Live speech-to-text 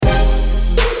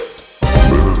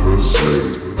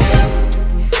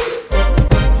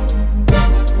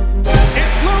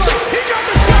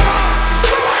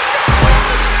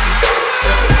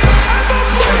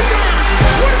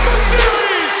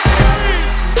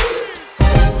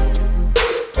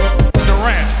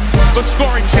the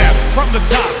scoring champ from the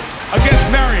top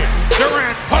against Marion.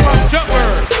 Durant, pull-up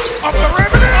jumper, up the rim,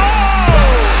 and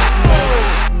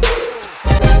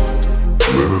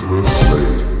Limitless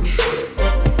Range.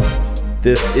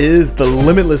 This is the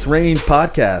Limitless Range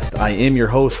podcast. I am your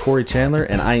host, Corey Chandler,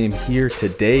 and I am here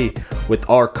today with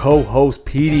our co-host,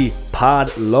 Petey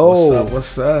Podlow.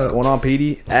 What's up? What's going on,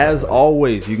 Petey? As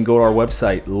always, you can go to our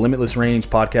website,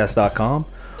 limitlessrangepodcast.com,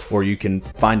 or you can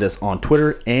find us on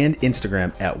Twitter and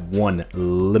Instagram at One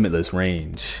Limitless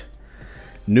Range.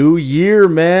 New year,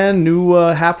 man. New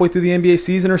halfway through the NBA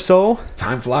season or so.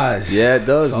 Time flies. Yeah, it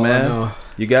does, That's all I man. know.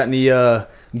 You got any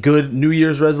good New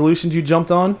Year's resolutions you jumped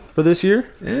on for this year?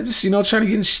 Yeah, just, trying to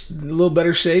get in a little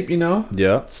better shape,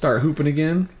 Yeah. Start hooping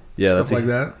again. Yeah, Stuff like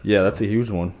that. Yeah, that's a huge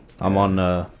one. I'm on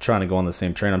trying to go on the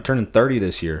same train. I'm turning 30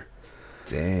 this year.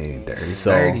 Dang, dirty.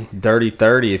 So dirty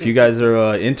 30. If you guys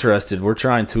are interested, we're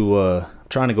trying to go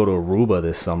to Aruba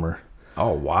this summer.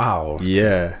 Oh, wow.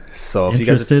 Yeah. So if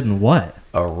Interested you guys in what?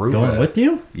 Aruba. Going with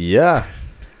you? yeah.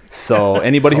 So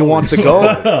anybody who wants to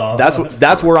go,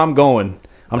 that's where I'm going.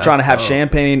 I'm trying to have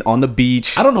champagne on the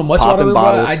beach. I don't know much about popping Aruba.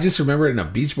 bottles. I just remember it in a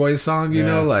Beach Boys song, Dude.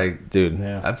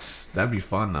 Yeah. that'd be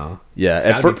fun though. Yeah. It's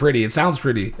gotta be pretty. It sounds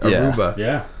pretty. Aruba.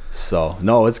 Yeah. So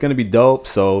no, it's gonna be dope.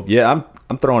 So yeah,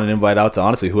 I'm throwing an invite out to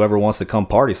honestly whoever wants to come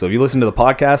party. So if you listen to the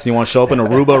podcast and you want to show up in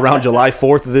Aruba around July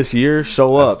 4th of this year,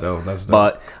 show up. That's dope.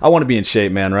 But I want to be in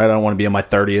shape, man. Right? I don't want to be on my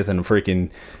 30th and a freaking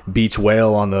beach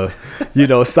whale on the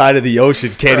side of the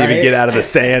ocean. Can't even get out of the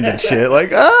sand and shit.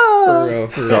 Like For real.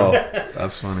 So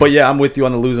That's funny. but yeah, I'm with you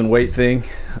on the losing weight thing.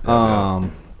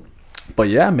 But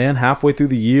yeah, man, halfway through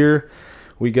the year.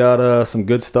 We got some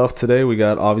good stuff today. We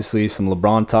got obviously some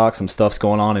LeBron talk, some stuff's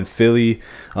going on in Philly.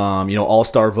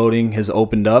 All-Star voting has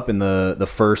opened up in the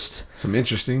first. Some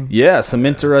interesting. Yeah, some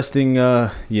interesting,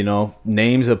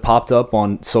 names have popped up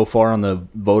so far on the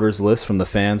voters list from the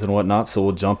fans and whatnot. So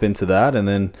we'll jump into that, and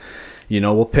then,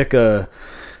 we'll pick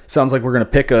sounds like we're going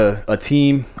to pick a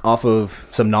team off of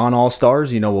some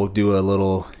non-All-Stars. We'll do a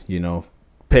little,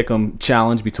 pick 'em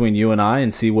challenge between you and I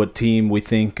and see what team we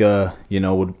think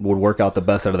would work out the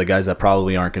best out of the guys that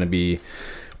probably aren't going to be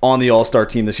on the All-Star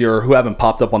team this year or who haven't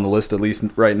popped up on the list at least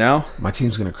right now. My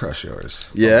team's gonna crush yours.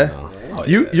 Yeah.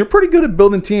 You're pretty good at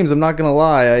building teams, I'm not going to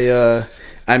lie.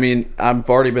 I've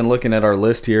already been looking at our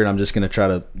list here and I'm just going to try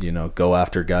to, go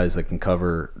after guys that can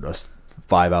cover a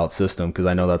 5-out system because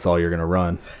I know that's all you're going to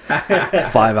run.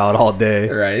 5 out all day.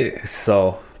 Right.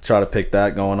 So try to pick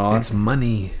that going on. It's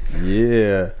money.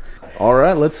 Yeah. All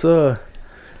right, let's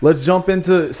jump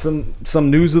into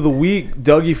some news of the week.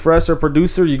 Dougie Fresh, our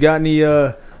producer, you got any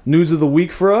news of the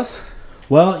week for us?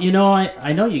 Well,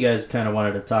 I know you guys kind of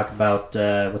wanted to talk about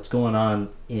what's going on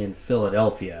in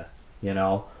Philadelphia.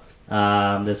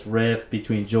 This rift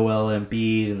between Joel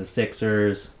Embiid and the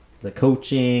Sixers, the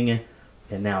coaching,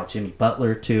 and now Jimmy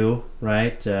Butler too,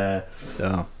 right? Yeah.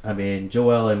 Joel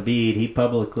Embiid, he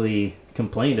publicly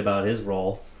complained about his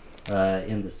role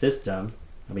in the system.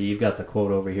 You've got the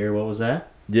quote over here. What was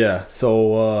that? Yeah,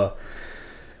 so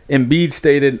Embiid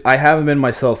stated, "I haven't been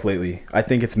myself lately. I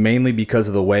think it's mainly because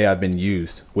of the way I've been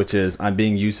used, which is I'm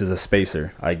being used as a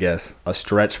spacer, I guess, a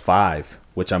stretch 5,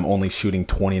 which I'm only shooting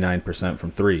 29%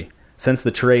 from 3. Since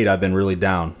the trade, I've been really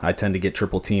down. I tend to get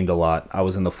triple teamed a lot. I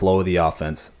was in the flow of the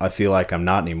offense. I feel like I'm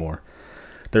not anymore.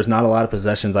 There's not a lot of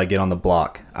possessions I get on the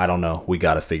block. I don't know. We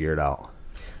got to figure it out."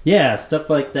 Yeah, stuff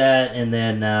like that, and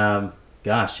then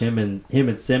him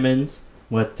and Simmons,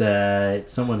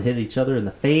 someone hit each other in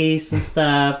the face and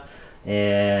stuff,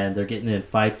 and they're getting in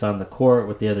fights on the court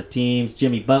with the other teams.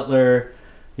 Jimmy Butler,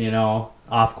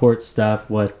 off court stuff.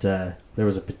 There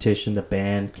was a petition to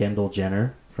ban Kendall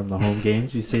Jenner from the home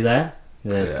games. You see that?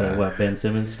 That's Ben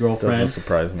Simmons' girlfriend. Doesn't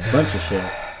surprise me. Bunch of shit.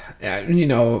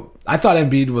 Yeah, I thought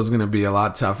Embiid was gonna be a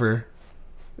lot tougher.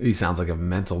 He sounds like a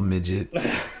mental midget.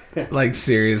 Like,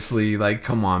 seriously, like,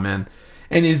 come on, man.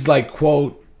 And his,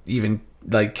 quote, even,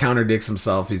 contradicts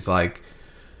himself. He's like,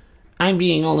 I'm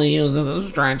being only used as a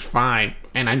stretch 5,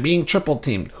 and I'm being triple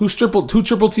teamed. Who triple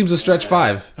teams a stretch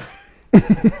 5?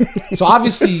 So,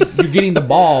 obviously, you're getting the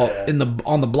ball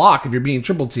on the block if you're being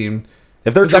triple teamed.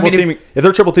 If they're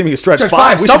triple teaming a stretch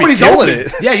 5, somebody's holding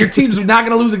it. Yeah, your team's not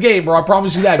going to lose a game, bro. I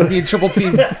promise you that. You're being triple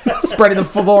teamed, spreading the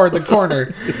floor in the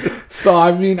corner. So,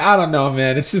 I don't know,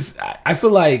 man. It's just, I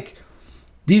feel like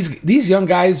these young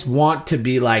guys want to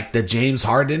be like the James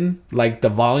Harden, like the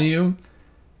volume,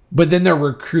 but then they're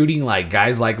recruiting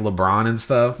guys like LeBron and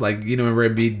stuff. Remember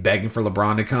Embiid begging for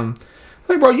LeBron to come.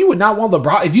 Like, bro, you would not want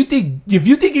LeBron if you think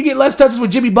you get less touches with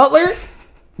Jimmy Butler,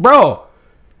 bro.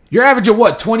 You're averaging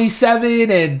what,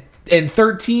 27 and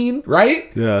 13,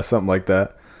 right? Yeah, something like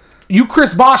that. You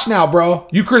Chris Bosh now, bro.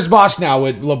 You Chris Bosh now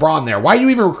with LeBron there. Why are you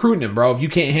even recruiting him, bro, if you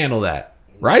can't handle that?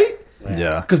 Right?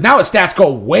 Yeah. Because now his stats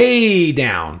go way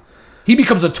down. He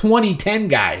becomes a 20-10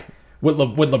 guy with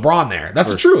LeBron there. That's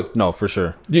the truth. No, for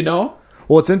sure. You know?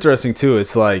 Well, it's interesting, too.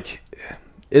 It's like,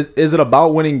 is it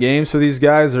about winning games for these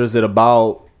guys, or is it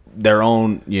about their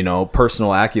own,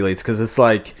 personal accolades? Because it's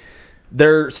like,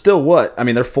 they're still what? I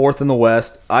mean, they're 4th in the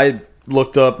West. I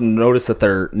looked up and noticed that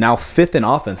they're now 5th in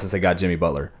offense since they got Jimmy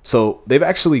Butler. So they've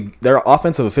actually, their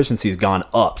offensive efficiency has gone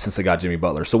up since they got Jimmy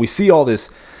Butler. So we see all this,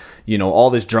 all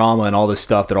this drama and all this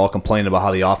stuff. They're all complaining about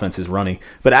how the offense is running.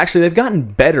 But actually, they've gotten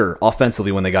better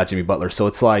offensively when they got Jimmy Butler. So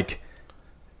it's like,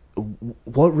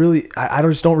 what really, I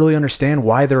just don't really understand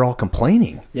why they're all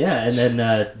complaining. Yeah, and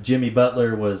then Jimmy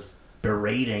Butler was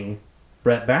berating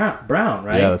Brett Brown,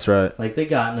 right? Yeah, that's right. Like they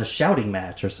got in a shouting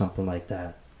match or something like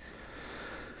that.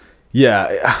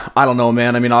 Yeah, I don't know,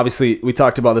 man. I mean, obviously, we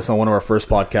talked about this on one of our first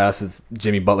podcasts. Is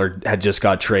Jimmy Butler had just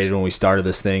got traded when we started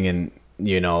this thing, and,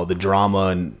 the drama.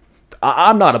 And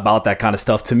I'm not about that kind of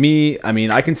stuff. To me, I mean,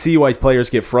 I can see why players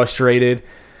get frustrated.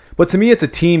 But to me, it's a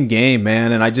team game,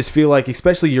 man. And I just feel like,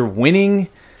 especially you're winning,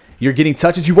 you're getting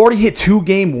touches. You've already hit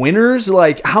 2-game winners.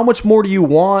 Like, how much more do you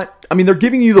want? I mean, they're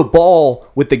giving you the ball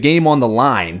with the game on the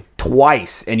line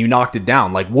twice, and you knocked it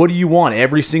down. Like, what do you want?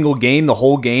 Every single game, the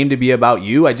whole game to be about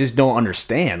you? I just don't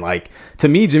understand. Like, to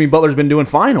me, Jimmy Butler's been doing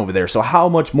fine over there. So how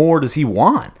much more does he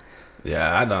want?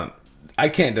 Yeah, I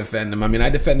can't defend him. I mean, I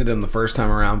defended him the first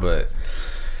time around, but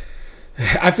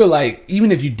I feel like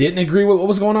even if you didn't agree with what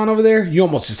was going on over there, you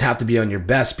almost just have to be on your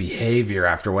best behavior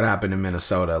after what happened in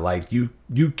Minnesota. Like, you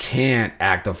can't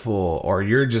act a fool, or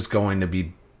you're just going to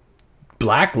be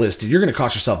blacklisted. You're going to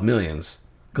cost yourself millions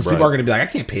because people are going to be like, I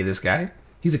can't pay this guy.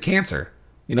 He's a cancer.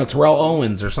 Terrell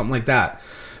Owens or something like that.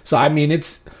 So, I mean,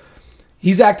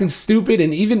 he's acting stupid,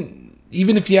 and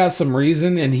even if he has some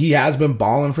reason, and he has been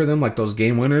balling for them, like those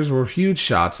game winners were huge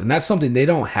shots, and that's something they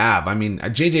don't have. I mean,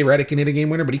 JJ Redick can hit a game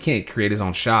winner, but he can't create his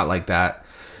own shot like that.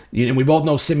 And we both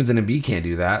know Simmons and Embiid can't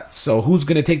do that. So who's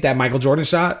going to take that Michael Jordan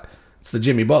shot? It's the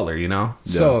Jimmy Butler, Yeah.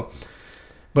 So,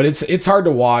 but it's hard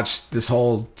to watch this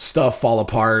whole stuff fall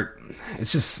apart.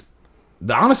 It's just,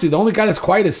 honestly, the only guy that's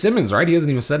quiet is Simmons, right? He hasn't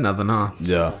even said nothing, huh?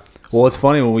 Yeah. Well, it's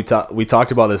funny when we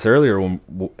talked about this earlier in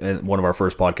one of our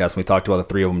first podcasts. We talked about the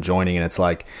 3 of them joining, and it's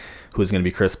like, who's going to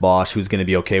be Chris Bosh, who's going to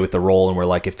be okay with the role, and we're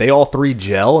like, if they all 3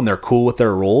 gel and they're cool with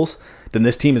their roles, then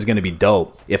this team is going to be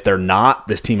dope. If they're not,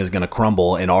 this team is going to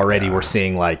crumble, and already we're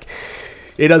seeing, like,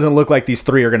 it doesn't look like these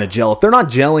 3 are going to gel. If they're not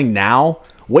gelling now,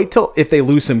 wait till if they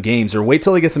lose some games, or wait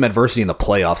till they get some adversity in the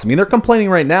playoffs. I mean, they're complaining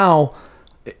right now,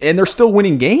 and they're still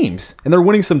winning games, and they're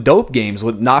winning some dope games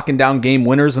with knocking down game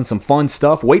winners and some fun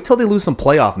stuff. Wait till they lose some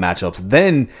playoff matchups.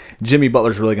 Then Jimmy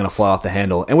Butler's really going to fly off the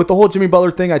handle. And with the whole Jimmy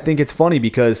Butler thing, I think it's funny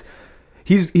because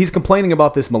he's complaining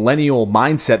about this millennial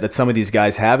mindset that some of these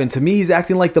guys have, and to me, he's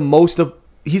acting like a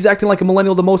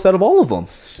millennial the most out of all of them.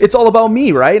 It's all about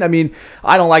me, right? I mean,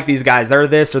 I don't like these guys. They're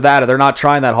this or that, or they're not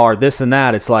trying that hard, this and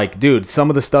that. It's like, dude, some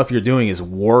of the stuff you're doing is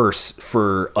worse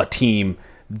for a team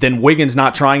than Wiggins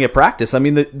not trying at practice. I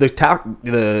mean,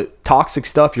 the toxic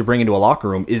stuff you're bringing to a locker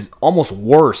room is almost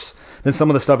worse than some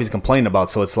of the stuff he's complaining about.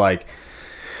 So it's like,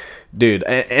 dude,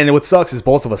 and what sucks is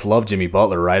both of us love Jimmy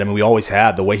Butler, right? I mean, we always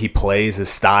had. The way he plays, his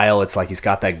style, it's like he's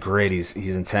got that grit.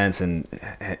 He's intense, and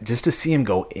just to see him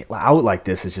go out like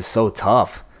this is just so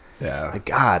tough. Yeah. Like,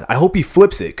 God, I hope he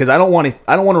flips it, because I don't want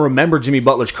to remember Jimmy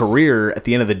Butler's career at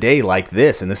the end of the day like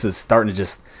this, and this is starting to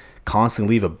just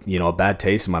constantly leave a bad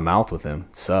taste in my mouth with him.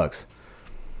 It sucks.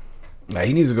 Yeah,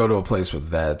 he needs to go to a place with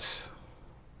vets,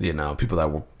 people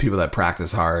that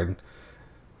practice hard.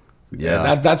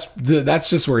 Yeah, that's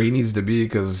just where he needs to be,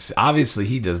 because obviously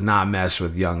he does not mesh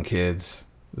with young kids.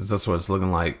 That's what it's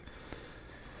looking like.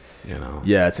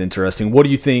 Yeah, it's interesting. What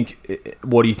do you think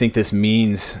this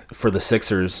means for the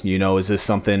Sixers? Is this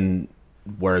something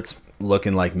where it's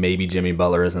looking like maybe Jimmy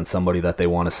Butler isn't somebody that they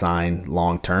want to sign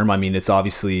long term? I mean, it's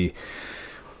obviously,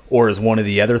 or is one of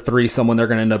the other 3 someone they're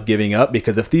going to end up giving up?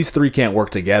 Because if these 3 can't work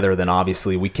together, then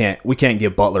obviously we can't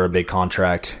give Butler a big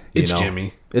contract. It's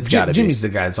Jimmy. It's got to be. Jimmy's the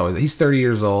guy that's always. He's 30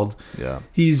 years old. Yeah.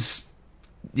 He's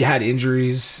had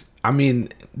injuries. I mean,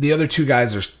 the other 2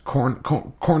 guys are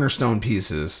cornerstone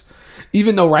pieces.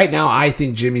 Even though right now I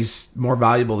think Jimmy's more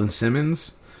valuable than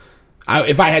Simmons.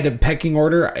 If I had a pecking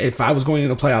order, if I was going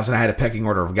into the playoffs and I had a pecking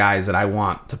order of guys that I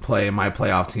want to play in my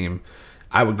playoff team,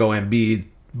 I would go Embiid,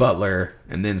 Butler,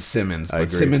 and then Simmons.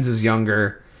 But Simmons is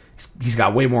younger. He's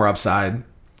got way more upside.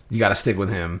 You got to stick with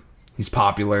him. He's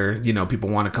popular. People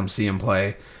want to come see him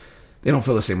play. They don't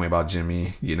feel the same way about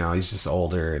Jimmy. He's just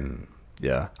older. And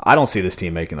yeah, I don't see this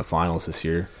team making the finals this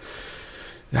year.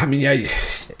 I mean, yeah,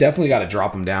 definitely got to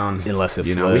drop them down. Unless it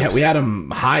we had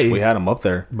them high. We had them up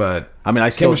there. But I mean,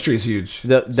 chemistry is huge.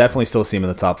 Definitely still see them in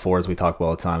the top 4 as we talk about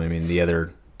all the time. I mean, the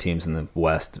other teams in the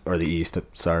West or the East,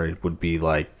 would be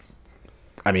like,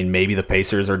 I mean, maybe the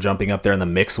Pacers are jumping up there in the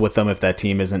mix with them if that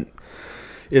team isn't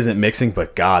mixing.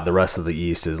 But God, the rest of the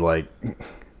East is like,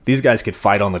 these guys could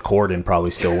fight on the court and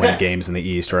probably still win games in the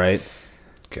East, right?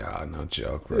 God, no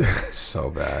joke, bro. So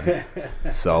bad.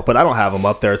 So, but I don't have them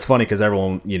up there. It's funny because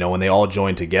everyone, when they all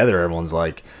join together, everyone's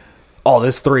like, "Oh,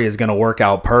 this 3 is going to work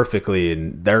out perfectly,"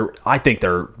 and I think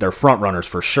they're front runners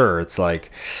for sure. It's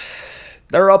like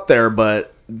they're up there,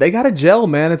 but they got to gel,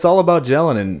 man. It's all about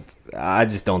gelling, and I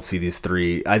just don't see these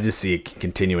 3. I just see it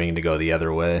continuing to go the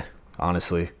other way.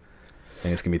 Honestly, I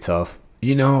think it's gonna be tough.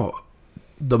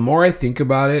 The more I think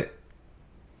about it,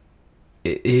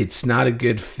 it's not a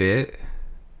good fit.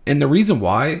 And the reason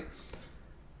why,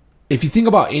 if you think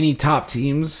about any top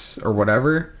teams or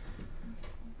whatever,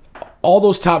 all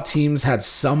those top teams had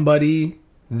somebody,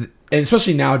 and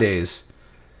especially nowadays,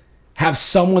 have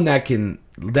someone that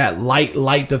light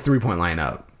the 3-point line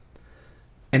up.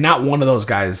 And not one of those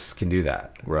guys can do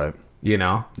that. Right.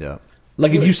 Yeah.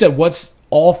 Like if you said what's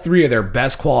all 3 of their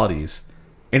best qualities,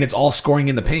 and it's all scoring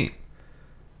in the paint.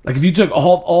 Like if you took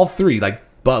all 3,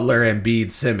 like Butler,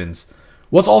 Embiid, Simmons,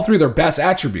 what's all 3 of their best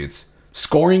attributes?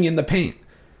 Scoring in the paint.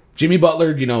 Jimmy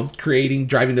Butler, creating,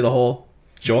 driving to the hole.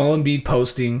 Joel Embiid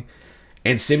posting.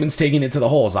 And Simmons taking it to the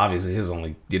hole is obviously his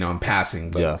only, in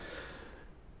passing. But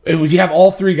if you have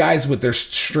all 3 guys with their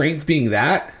strength being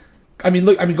that, go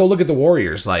look at the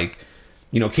Warriors. Like,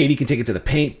 KD can take it to the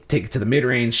paint, take it to the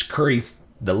mid-range. Curry's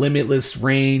the limitless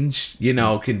range,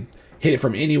 can hit it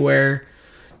from anywhere.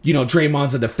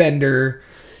 Draymond's a defender.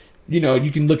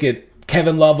 You can look at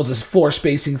Kevin Love was a floor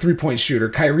spacing 3-point shooter.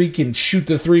 Kyrie can shoot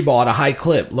the 3 ball at a high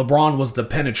clip. LeBron was the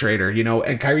penetrator,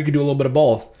 and Kyrie could do a little bit of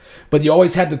both. But you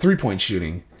always had the 3-point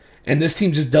shooting. And this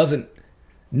team just doesn't.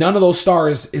 None of those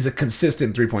stars is a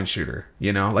consistent 3-point shooter,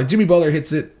 Like Jimmy Butler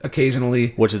hits it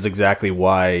occasionally. Which is exactly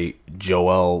why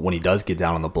Joel, when he does get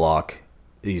down on the block,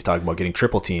 he's talking about getting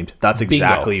triple teamed. That's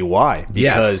exactly Bingo. Why.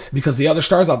 Because the other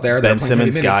stars out there, Ben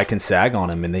Simmons' guy can sag on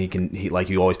him, and then he like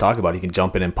you always talk about, he can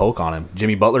jump in and poke on him.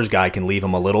 Jimmy Butler's guy can leave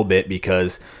him a little bit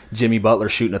because Jimmy Butler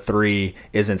shooting a 3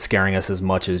 isn't scaring us as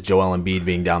much as Joel Embiid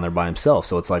being down there by himself.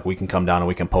 So it's like we can come down and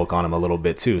we can poke on him a little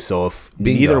bit too. So if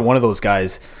neither one of those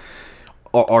guys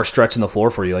are stretching the floor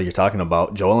for you like you're talking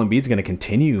about, Joel Embiid's going to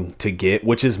continue to get,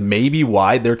 which is maybe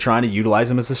why they're trying to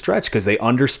utilize him as a stretch, because they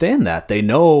understand that. They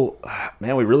know,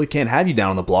 man, we really can't have you down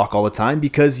on the block all the time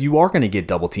because you are going to get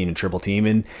double team and triple team,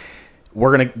 and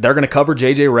they're going to cover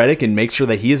JJ Redick and make sure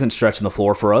that he isn't stretching the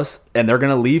floor for us, and they're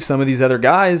going to leave some of these other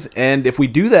guys, and if we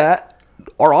do that,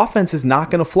 our offense is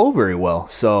not going to flow very well.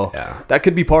 So that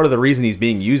could be part of the reason he's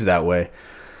being used that way.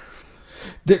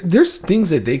 There's things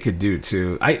that they could do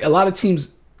too. A lot of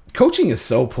teams, coaching is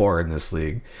so poor in this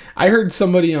league. I heard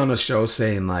somebody on a show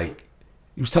saying, like,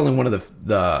 he was telling one of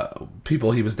the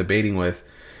people he was debating with,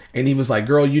 and he was like,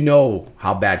 "Girl, you know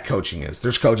how bad coaching is.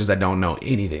 There's coaches that don't know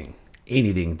anything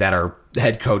that are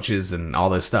head coaches and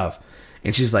all this stuff."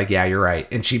 And she's like, "Yeah, you're right."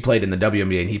 And she played in the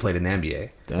WNBA and he played in the NBA,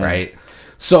 right?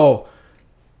 So,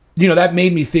 that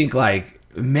made me think, like,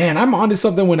 man, I'm onto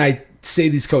something when I say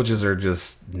these coaches are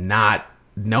just not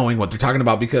knowing what they're talking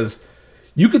about, because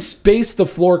you could space the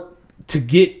floor to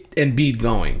get Embiid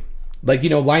going. Like,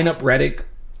 line up Redick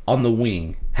on the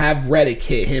wing. Have Redick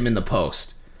hit him in the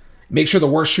post. Make sure the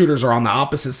worst shooters are on the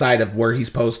opposite side of where he's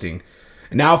posting.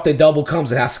 And now if the double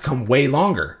comes, it has to come way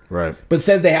longer. Right. But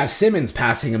instead they have Simmons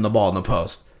passing him the ball in the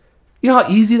post. You know how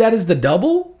easy that is to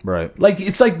double? Right. Like,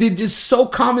 it's like they're just so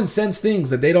common sense things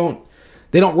that they don't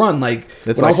run. Like,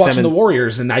 it's when I was watching Simmons. the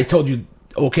Warriors and I told you,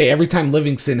 okay, every time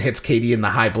Livingston hits KD in the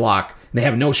high block, and they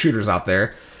have no shooters out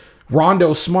there,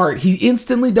 Rondo smart, he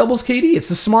instantly doubles KD. It's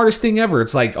the smartest thing ever.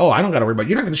 It's like, oh, I don't got to worry about it.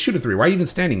 You're not going to shoot a 3. Why are you even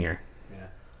standing here? Yeah.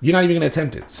 You're not even going to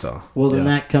attempt it. So, well, then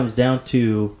that comes down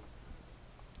to,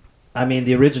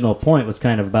 the original point was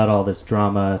kind of about all this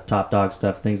drama, top dog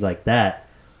stuff, things like that,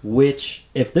 which,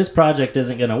 if this project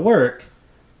isn't going to work,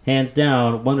 hands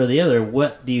down, one or the other,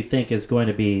 what do you think is going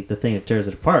to be the thing that tears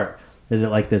it apart? Is it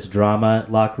like this drama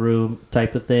locker room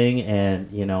type of thing and,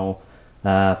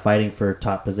 fighting for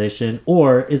top position?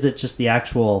 Or is it just the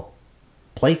actual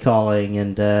play calling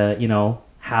and,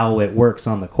 how it works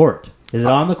on the court? Is it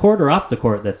on the court or off the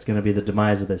court that's going to be the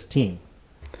demise of this team?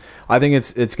 I think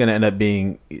it's going to end up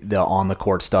being the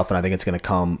on-the-court stuff, and I think it's going to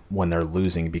come when they're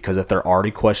losing, because if they're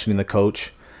already questioning the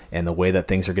coach and the way that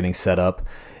things are getting set up.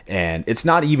 And it's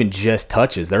not even just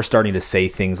touches. They're starting to say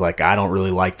things like, I don't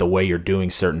really like the way you're doing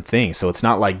certain things. So it's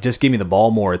not like, just give me the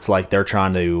ball more. It's like they're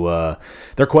trying to,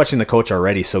 they're questioning the coach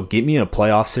already. So get me in a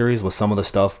playoff series with some of the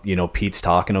stuff, Pete's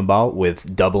talking about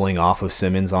with doubling off of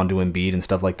Simmons onto Embiid and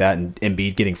stuff like that, and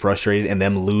Embiid getting frustrated and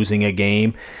them losing a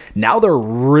game. Now they're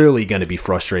really going to be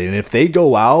frustrated. And if they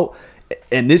go out,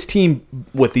 and this team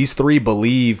with these three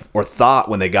believe or thought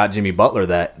when they got Jimmy Butler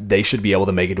that they should be able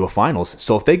to make it to a finals.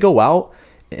 So if they go out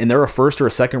and they're a first or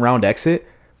a second round exit,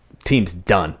 team's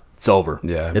done. It's over.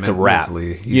 Yeah, it's a wrap.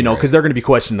 Right. Because they're going to be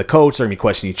questioning the coach. They're going to be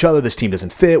questioning each other. This team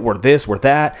doesn't fit. We're this, we're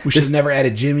that. We should have never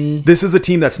added Jimmy. This is a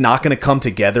team that's not going to come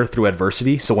together through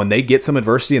adversity. So when they get some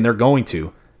adversity, and they're going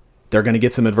to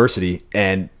get some adversity,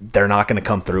 and they're not going to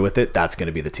come through with it. That's going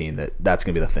to be the team that's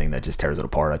going to be the thing that just tears it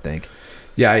apart, I think.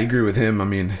 Yeah, I agree with him. I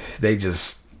mean, they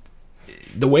just,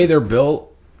 the way they're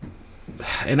built,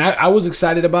 and I was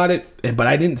excited about it, but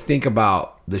I didn't think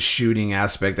about the shooting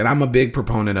aspect. And I'm a big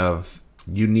proponent of,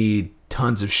 you need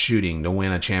tons of shooting to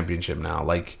win a championship now.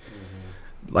 Like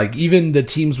even the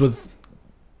teams with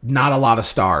not a lot of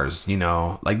stars,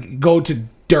 like go to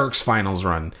Dirk's finals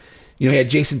run. He had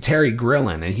Jason Terry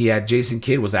grilling, and he had Jason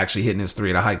Kidd was actually hitting his three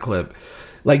at a high clip.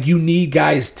 Like, you need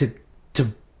guys to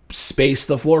space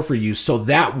the floor for you so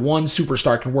that one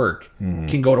superstar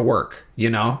can go to work,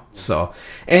 So,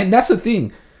 and that's the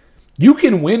thing. You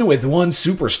can win with one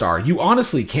superstar. You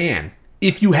honestly can.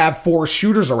 If you have four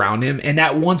shooters around him and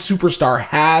that one superstar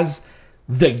has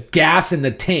the gas in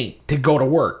the tank to go to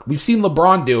work. We've seen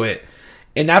LeBron do it,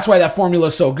 and that's why that formula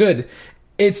is so good.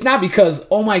 It's not because,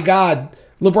 oh my God,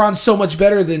 LeBron's so much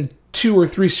better than 2 or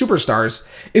 3 superstars.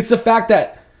 It's the fact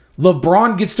that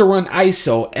LeBron gets to run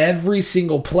ISO every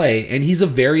single play, and he's a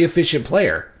very efficient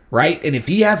player, right? And if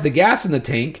he has the gas in the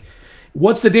tank,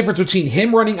 what's the difference between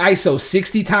him running ISO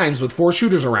 60 times with 4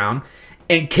 shooters around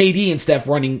and KD and Steph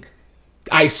running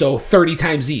ISO 30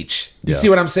 times each? You see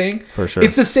what I'm saying? For sure.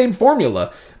 It's the same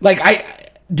formula. Like,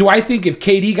 I think if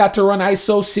KD got to run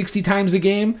ISO 60 times a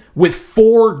game with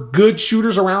 4 good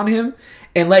shooters around him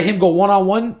and let him go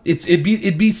one-on-one, he'd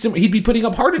be putting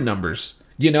up Harden numbers.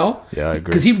 Yeah, I agree.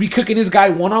 Because he would be cooking his guy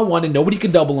one-on-one and nobody can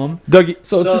double him. Dougie,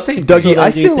 so it's the same. Dougie, so I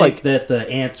do you feel think like that the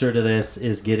answer to this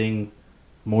is getting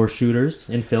more shooters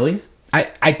in Philly?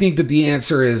 I think that the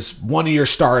answer is one of your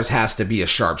stars has to be a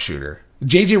sharpshooter.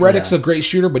 JJ Redick's a great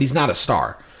shooter, but he's not a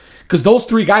star. Because those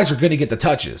 3 guys are going to get the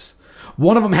touches.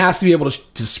 One of them has to be able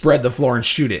to spread the floor and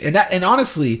shoot it. And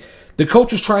honestly, the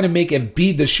coach was trying to make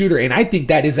Embiid the shooter, and I think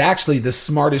that is actually the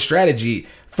smartest strategy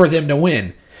for them to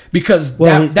win. Because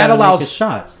that allows make his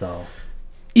shots, though.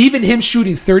 Even him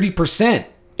shooting 30%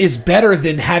 is better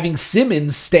than having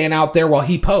Simmons stand out there while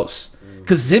he posts.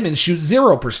 Because Simmons shoots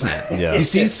 0%. Yeah. You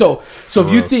see? So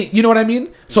if you think, you know what I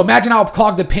mean? So imagine how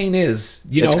clogged the paint is.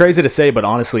 It's crazy to say, but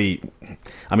honestly,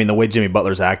 I mean, the way Jimmy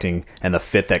Butler's acting and the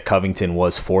fit that Covington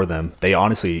was for them, they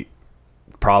honestly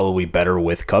probably better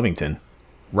with Covington.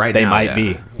 Right They now, might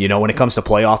be. When it comes to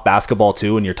playoff basketball,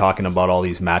 too, and you're talking about all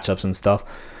these matchups and stuff.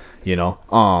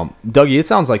 Dougie, it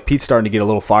sounds like Pete's starting to get a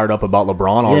little fired up about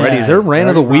LeBron already. Yeah, Is there a rant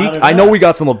of the week? I know we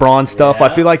got some LeBron stuff. Yeah.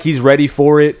 I feel like he's ready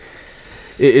for it.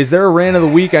 Is there a rant of the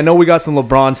week? I know we got some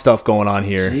LeBron stuff going on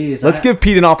here. Jeez, Let's give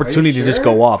Pete an opportunity to just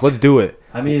go off. Let's do it.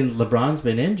 I mean, LeBron's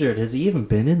been injured. Has he even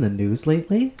been in the news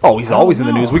lately? Oh, he's always in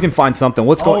the news. We can find something.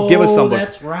 What's going? Give us something.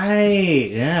 That's right.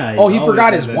 Yeah. Oh, he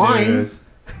forgot his wine. That's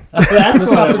Let's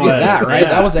what not it forget was. that, right? Yeah.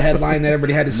 That was a headline that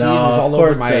everybody had to see. No, It was all of over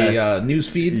course, my news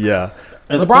feed. Yeah.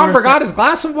 Of LeBron course, forgot his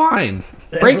glass of wine.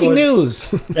 Breaking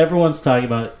news. Everyone's talking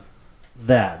about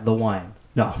that, the wine.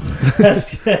 No.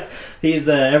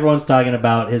 Everyone's talking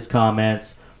about his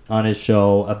comments on his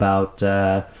show about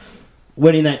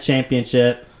winning that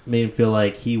championship. Made him feel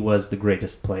like he was the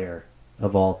greatest player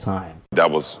of all time.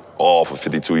 That was all for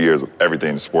 52 years. Everything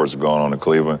in sports was going on in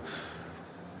Cleveland.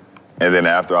 And then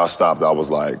after I stopped, I was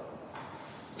like,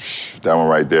 that one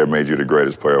right there made you the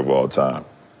greatest player of all time.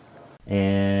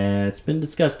 And it's been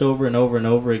discussed over and over and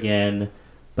over again.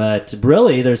 But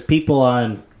really, there's people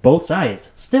on both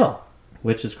sides still,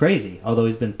 which is crazy. Although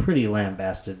he's been pretty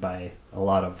lambasted by a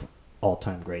lot of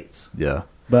all-time greats. Yeah.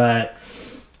 But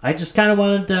I just kind of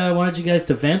wanted you guys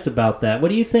to vent about that. What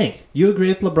do you think? You agree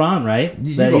with LeBron, right?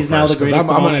 That he's now the greatest of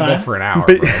all I'm time? going to go for an hour,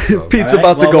 bro. So. Pete's All right,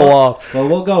 about to go off. Well,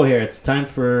 we'll go here. It's time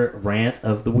for Rant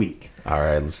of the Week. All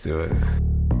right, let's do it.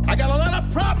 I got a lot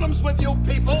of problems with you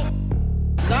people.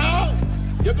 Now,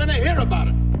 you're going to hear about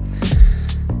it.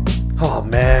 Oh,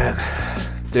 man.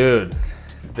 Dude,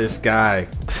 this guy.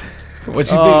 What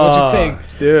you think? What's your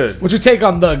take? Dude. What's your take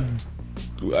on the,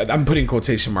 I'm putting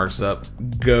quotation marks up,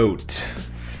 GOAT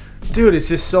Dude, it's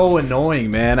just so annoying,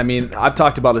 man. I mean, I've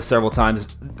talked about this several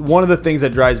times. One of the things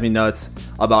that drives me nuts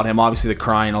about him, obviously the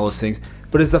crying, all those things,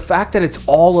 but is the fact that it's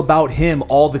all about him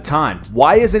all the time.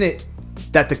 Why isn't it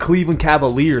that the Cleveland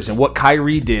Cavaliers and what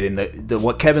Kyrie did and the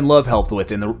what Kevin Love helped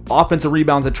with and the offensive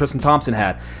rebounds that Tristan Thompson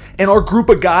had and our group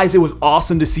of guys, it was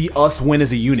awesome to see us win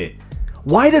as a unit.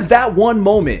 Why does that one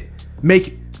moment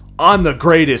make I'm the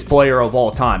greatest player of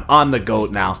all time? I'm the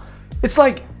GOAT now. It's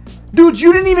like, dude,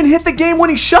 you didn't even hit the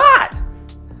game-winning shot.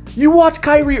 You watch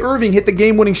Kyrie Irving hit the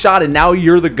game-winning shot, and now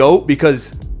you're the GOAT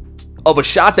because of a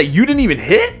shot that you didn't even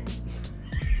hit?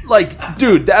 Like,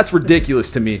 dude, that's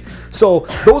ridiculous to me. So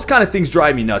those kind of things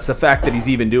drive me nuts, the fact that he's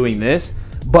even doing this.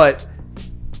 But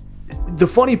the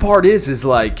funny part is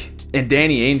like, and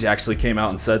Danny Ainge actually came out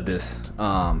and said this.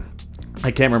 I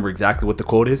can't remember exactly what the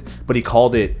quote is, but he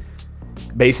called it,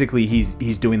 basically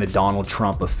he's doing the Donald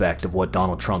Trump effect of what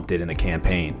Donald Trump did in the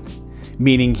campaign.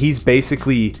 Meaning he's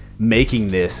basically making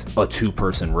this a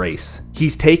two-person race.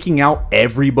 He's taking out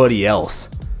everybody else.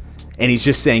 And he's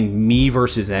just saying me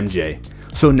versus MJ.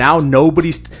 So now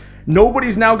nobody's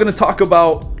now going to talk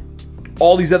about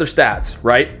all these other stats,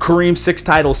 right? Kareem, 6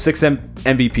 titles, 6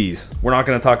 MVPs. We're not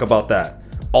going to talk about that.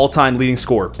 All-time leading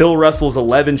scorer. Bill Russell's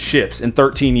 11 ships in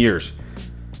 13 years.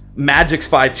 Magic's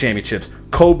 5 championships.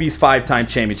 Kobe's 5-time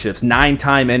championships.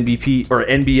 9-time MVP or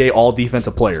NBA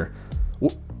All-Defensive Player.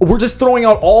 We're just throwing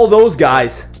out all those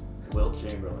guys. Wilt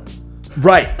Chamberlain.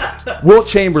 Right. Wilt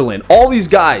Chamberlain. All these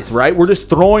guys, right? We're just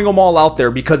throwing them all out there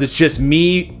because it's just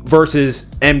me versus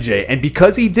MJ. And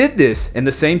because he did this, and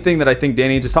the same thing that I think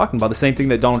Danny Ainge is talking about, the same thing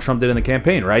that Donald Trump did in the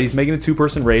campaign, right? He's making a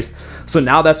two-person race. So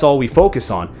now that's all we focus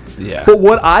on. Yeah. But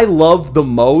what I love the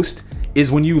most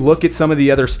is when you look at some of the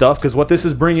other stuff, because what this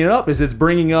is bringing up is it's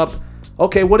bringing up,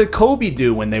 okay, what did Kobe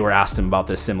do when they were asked him about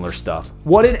this similar stuff?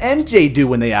 What did MJ do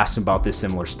when they asked him about this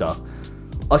similar stuff?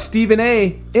 A Stephen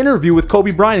A. interview with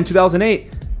Kobe Bryant in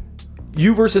 2008.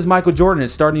 You versus Michael Jordan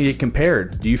is starting to get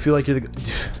compared. Do you feel like you're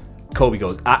the... Kobe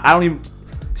goes, I don't even...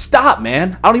 Stop,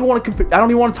 man. I don't even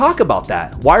want to talk about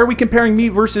that. Why are we comparing me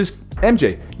versus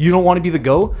MJ? You don't want to be the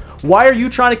GOAT? Why are you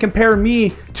trying to compare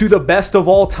me to the best of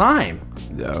all time?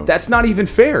 No. That's not even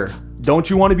fair. Don't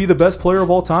you want to be the best player of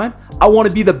all time? I want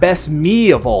to be the best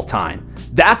me of all time.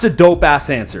 That's a dope ass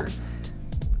answer.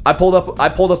 I pulled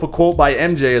up a quote by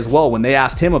MJ as well when they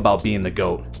asked him about being the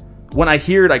GOAT. When I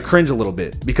hear it, I cringe a little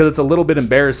bit because it's a little bit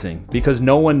embarrassing because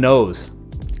no one knows.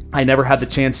 I never had the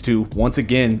chance to, once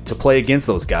again, to play against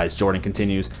those guys, Jordan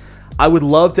continues. I would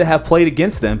love to have played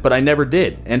against them, but I never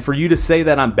did. And for you to say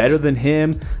that I'm better than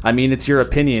him, I mean, it's your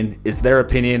opinion. It's their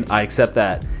opinion. I accept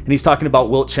that. And he's talking about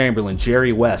Wilt Chamberlain,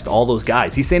 Jerry West, all those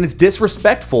guys. He's saying it's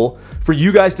disrespectful for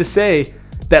you guys to say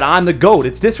that I'm the GOAT.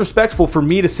 It's disrespectful for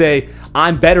me to say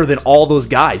I'm better than all those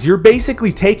guys. You're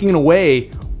basically taking away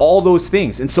all those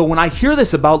things. And so when I hear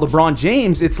this about LeBron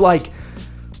James, it's like,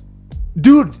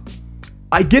 dude,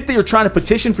 I get that you're trying to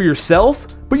petition for yourself,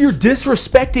 but you're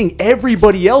disrespecting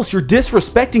everybody else. You're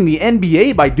disrespecting the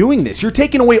NBA by doing this. You're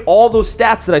taking away all those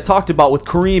stats that I talked about with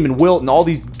Kareem and Wilt and all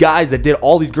these guys that did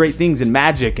all these great things in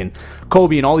Magic and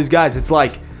Kobe and all these guys. It's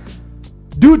like,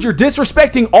 dude, you're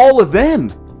disrespecting all of them.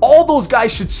 All those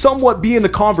guys should somewhat be in the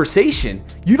conversation.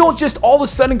 You don't just all of a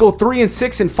sudden go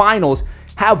 3-6 in finals,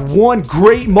 have one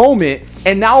great moment,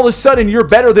 and now all of a sudden you're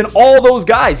better than all those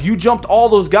guys. You jumped all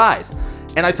those guys.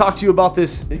 And I talked to you about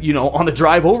this, on the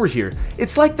drive over here.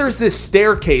 It's like there's this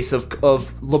staircase of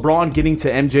LeBron getting to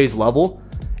MJ's level.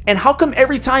 And how come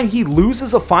every time he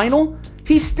loses a final,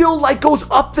 he still goes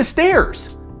up the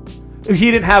stairs?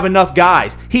 He didn't have enough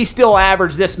guys. He still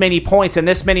averaged this many points and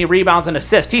this many rebounds and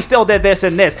assists. He still did this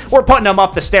and this. We're putting him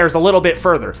up the stairs a little bit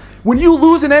further. When you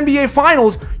lose an NBA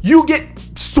Finals, you get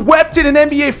swept in an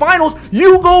NBA Finals,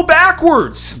 you go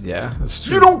backwards. Yeah, that's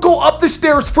true. You don't go up the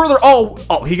stairs further. Oh,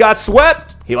 he got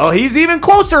swept? He's even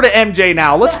closer to MJ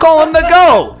now. Let's call him the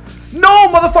GOAT. No,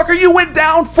 motherfucker, you went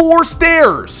down 4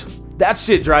 stairs. That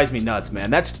shit drives me nuts, man.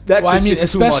 That's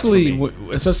just too much for me.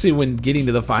 Especially when getting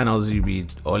to the finals, you be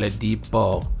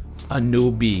Oladipo, a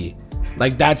newbie.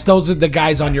 Those are the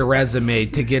guys on your resume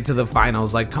to get to the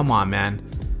finals. Come on, man.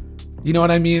 You know what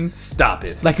I mean? Stop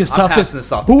it. His toughest.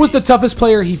 Who was the toughest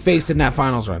player he faced in that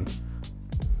finals run?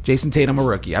 Jason Tatum, a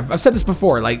rookie. I've said this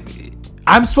before.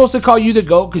 I'm supposed to call you the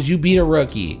GOAT because you beat a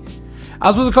rookie. I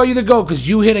was supposed to call you the GOAT because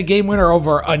you hit a game winner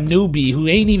over a newbie who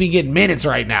ain't even getting minutes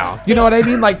right now. You know what I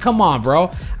mean? Come on, bro.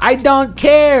 I don't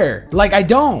care. I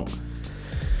don't.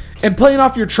 And playing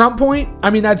off your Trump point,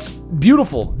 I mean, that's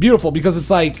beautiful. Beautiful because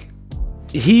it's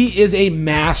he is a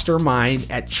mastermind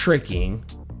at tricking.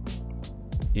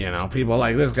 People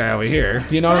like this guy over here.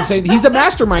 You know what I'm saying? He's a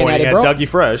mastermind at it, bro. Dougie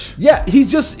Fresh. Yeah,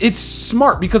 it's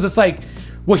smart because it's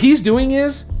what he's doing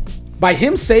is, by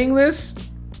him saying this,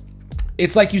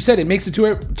 it's like you said, it makes a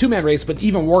two-man race, but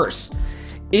even worse.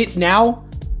 It now,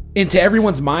 into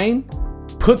everyone's mind,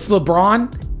 puts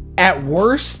LeBron at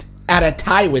worst at a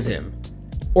tie with him,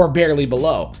 or barely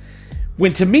below.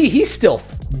 When to me, he's still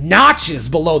notches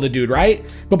below the dude,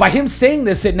 right? But by him saying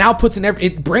this, it now puts it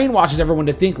brainwashes everyone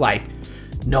to think like,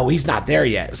 no, he's not there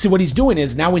yet. See, what he's doing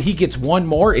is now when he gets one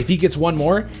more, if he gets one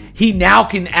more, he now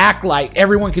can act like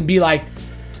everyone can be like,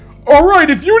 all right,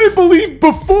 if you didn't believe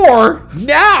before,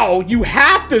 now you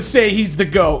have to say he's the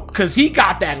GOAT because he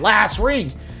got that last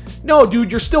ring. No, dude,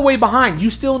 you're still way behind.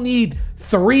 You still need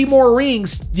 3 more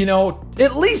rings,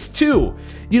 at least 2.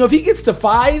 If he gets to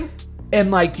 5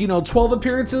 and 12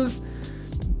 appearances,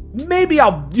 maybe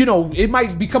it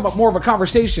might become more of a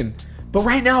conversation. But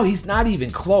right now, he's not even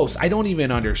close. I don't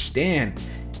even understand.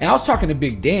 And I was talking to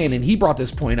Big Dan, and he brought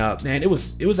this point up, man. It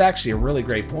was actually a really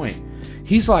great point.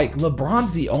 He's like,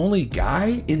 LeBron's the only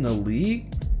guy in the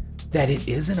league that it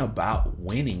isn't about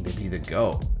winning to be the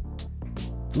GOAT.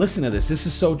 Listen to this. This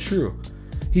is so true.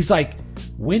 He's like,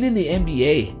 when in the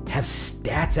NBA have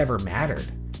stats ever mattered?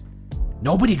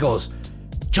 Nobody goes,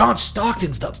 John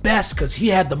Stockton's the best because he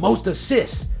had the most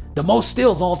assists, the most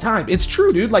steals all time. It's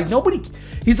true, dude.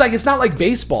 He's like, it's not like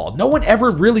baseball. No one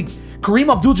ever really,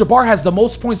 Kareem Abdul-Jabbar has the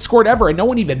most points scored ever, and no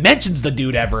one even mentions the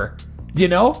dude ever,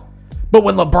 But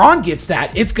when LeBron gets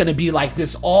that, it's going to be like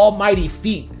this almighty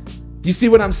feat. You see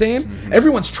what I'm saying? Mm-hmm.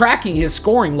 Everyone's tracking his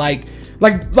scoring like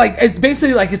it's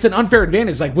basically like it's an unfair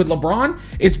advantage. Like with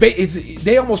LeBron,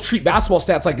 they almost treat basketball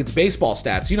stats like it's baseball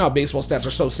stats. You know how baseball stats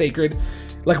are so sacred.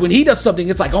 Like when he does something,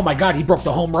 it's like, oh my God, he broke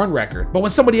the home run record. But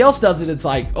when somebody else does it, it's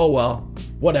like, oh well,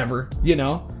 whatever.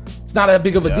 It's not that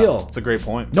big of a deal. It's a great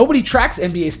point. Nobody tracks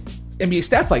NBA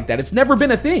stats like that. It's never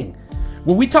been a thing.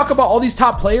 When we talk about all these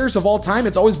top players of all time,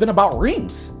 it's always been about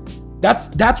rings.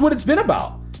 That's what it's been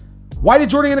about. Why did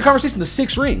Jordan get in the conversation? The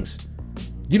 6 rings.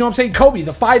 You know what I'm saying? Kobe,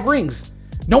 the 5 rings.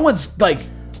 No one's like,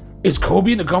 is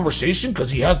Kobe in the conversation because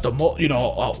he has the most,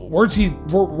 where's he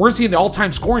in the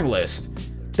all-time scoring list?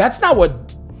 That's not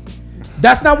what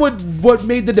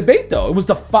made the debate though. It was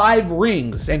the 5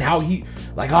 rings and how he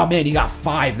oh man, he got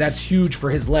 5. That's huge for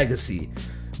his legacy.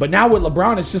 But now with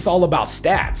LeBron, it's just all about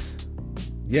stats.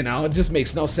 It just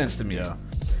makes no sense to me. Yeah.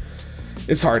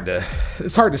 It's hard to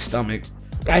stomach.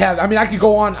 I could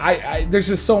go on. There's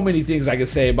just so many things I could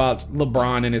say about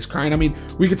LeBron and his crying.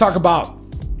 We could talk about,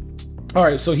 all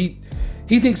right, so he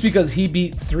thinks because he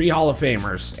beat 3 Hall of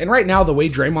Famers. And right now, the way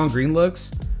Draymond Green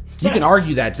looks, you can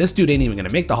argue that this dude ain't even going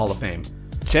to make the Hall of Fame.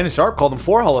 Shannon Sharp called him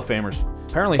 4 Hall of Famers.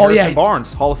 Apparently Harrison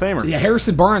Barnes, Hall of Famer. Yeah,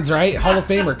 Harrison Barnes, right? Hall of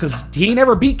Famer, because he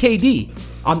never beat KD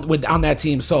on that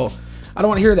team. So I don't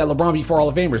want to hear that LeBron beat 4 Hall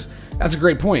of Famers. That's a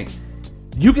great point.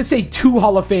 You could say 2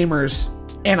 Hall of Famers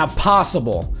and a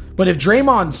possible. But if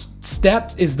Draymond's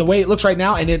step is the way it looks right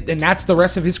now, and that's the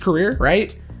rest of his career,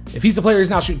 right? If he's the player who's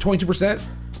now shooting 22%,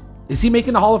 is he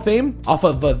making the Hall of Fame off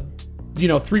of a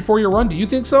 3-4 year run? Do you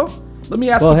think so? Let me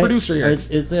ask the producer here.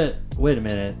 Is it? Wait a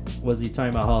minute. Was he talking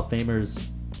about Hall of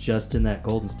Famers just in that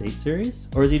Golden State series,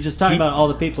 or is he just talking about all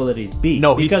the people that he's beat?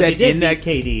 No, he said he in that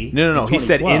KD. No. He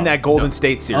said in that Golden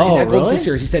State series. Oh, Golden State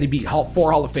series. He said he beat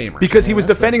 4 Hall of Famers because he was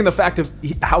defending the fact of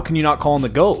how can you not call him the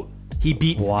GOAT? He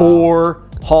beat 4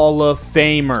 Hall of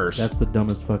Famers. That's the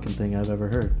dumbest fucking thing I've ever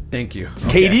heard. Thank you.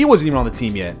 Okay. KD wasn't even on the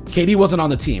team yet. KD wasn't on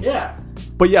the team. Yeah.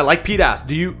 But yeah, like Pete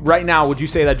asked, right now, would you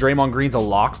say that Draymond Green's a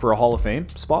lock for a Hall of Fame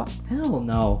spot? Hell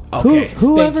no. Okay.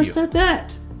 Whoever said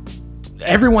that?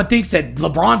 Everyone thinks that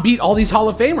LeBron beat all these Hall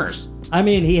of Famers.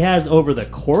 He has over the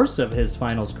course of his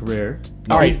finals career.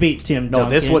 He's beat Tim Duncan. No,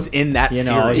 this was in that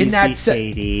series. In that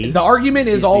KD. The argument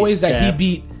is always that he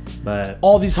beat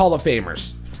all these Hall of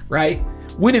Famers, right?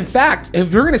 When in fact,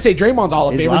 if you're going to say Draymond's a Hall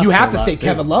of Famer, you have to say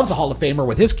Kevin Love's a Hall of Famer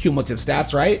with his cumulative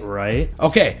stats, right? Right.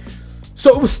 Okay.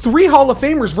 So it was 3 Hall of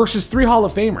Famers versus 3 Hall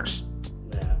of Famers.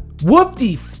 Yeah.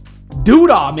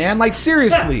 Whoop-de-doodah, man. Like,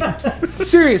 seriously.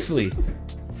 Seriously.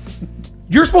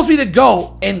 You're supposed to be the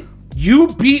GOAT, and you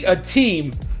beat a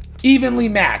team evenly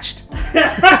matched.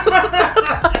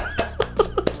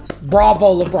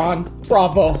 Bravo, LeBron.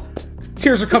 Bravo.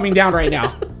 Tears are coming down right now.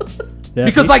 Yeah,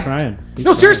 because crying.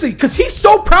 Seriously, because he's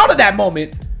so proud of that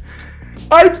moment.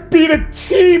 I beat a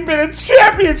team in a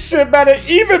championship at an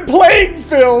even playing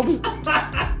field.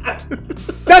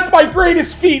 That's my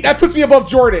greatest feat. That puts me above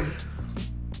Jordan.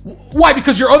 Why?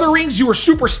 Because your other rings, you were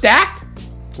super stacked,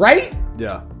 right?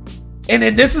 Yeah. And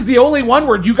then this is the only one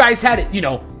where you guys had it,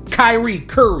 Kyrie,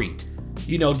 Curry,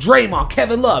 Draymond,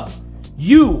 Kevin Love,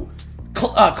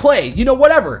 Clay,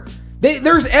 whatever.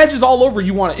 There's edges all over if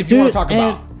you want to talk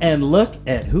about. And look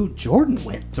at who Jordan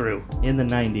went through in the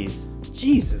 90s.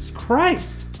 Jesus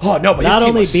Christ. Oh, no, but his Not team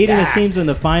only was beating stacked. the teams in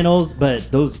the finals,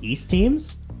 but those East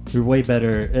teams were way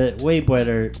better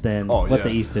than what the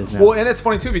East is now. Well, and it's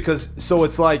funny too because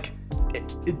it's like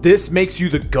this makes you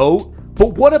the GOAT,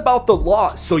 but what about the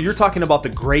loss? So you're talking about the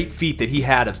great feat that he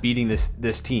had of beating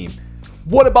this team.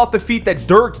 What about the feat that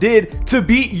Dirk did to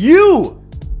beat you?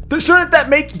 Doesn't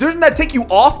that take you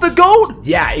off the GOAT?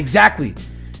 Yeah, exactly.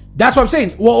 That's what I'm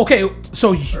saying. Well, okay,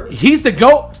 so he's the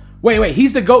GOAT. Wait,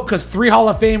 he's the GOAT because 3 Hall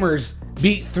of Famers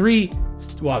beat 3.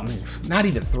 Well, not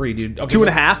even 3, dude. Okay,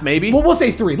 2.5, maybe. Well, we'll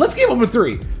say 3. Let's give him a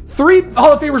 3. 3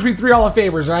 Hall of Famers beat 3 Hall of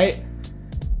Famers, right?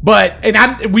 But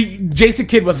Jason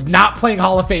Kidd was not playing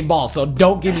Hall of Fame ball, so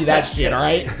don't give me that shit, all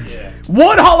right? Yeah.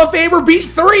 1 Hall of Famer beat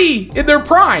 3 in their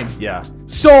prime. Yeah.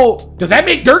 So does that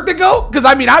make Dirk the GOAT? Because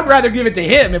I'd rather give it to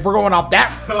him if we're going off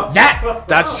that.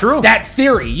 That's true. That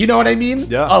theory, you know what I mean?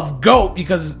 Yeah. Of GOAT,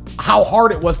 because how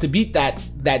hard it was to beat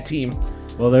that team.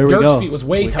 Well, there we Dirk's go. feat was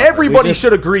way tougher. Everybody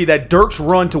should agree that Dirk's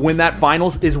run to win that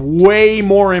finals is way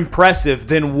more impressive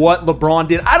than what LeBron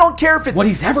did. I don't care if it's What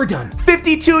he's ever done.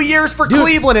 52 years for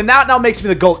Cleveland, and that now makes me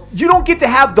the GOAT. You don't get to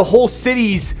have the whole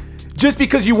cities just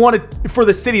because you want it for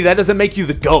the city. That doesn't make you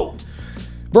the GOAT.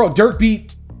 Bro, Dirk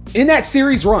beat, in that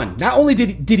series run, not only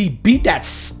did he beat that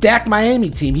stacked Miami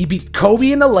team, he beat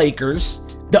Kobe and the Lakers,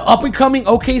 the up-and-coming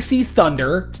OKC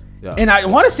Thunder, and I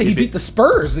want to say he beat the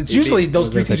Spurs. It's usually those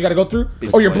 3 teams you got to go through.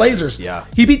 Or your Blazers. Yeah.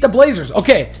 He beat the Blazers.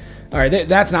 Okay. All right,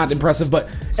 that's not impressive, but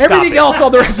everything else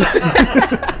on the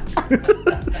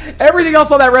everything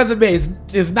else on that resume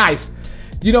is nice.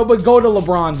 But go to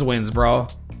LeBron's wins, bro.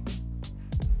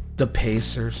 The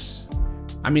Pacers.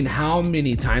 I mean, how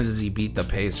many times has he beat the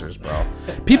Pacers, bro?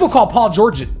 People call Paul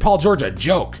George a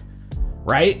joke,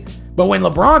 right? But when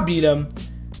LeBron beat him,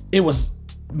 it was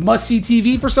must-see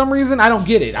TV for some reason. I don't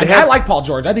get it. I like Paul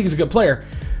George. I think he's a good player.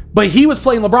 But he was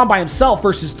playing LeBron by himself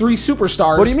versus 3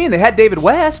 superstars. What do you mean? They had David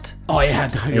West. Oh, yeah.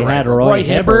 They had Roy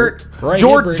Hibbert.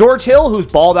 George Hill, who's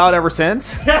balled out ever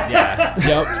since. Yeah.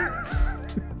 Yep.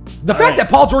 The fact that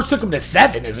Paul George took him to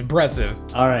 7 is impressive.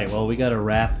 All right, well, we got to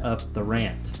wrap up the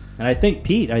rant. And I think,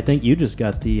 Pete, you just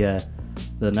got the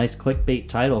nice clickbait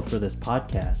title for this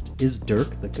podcast. Is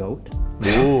Dirk the GOAT?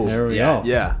 Ooh, There we go.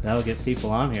 Yeah. That'll get people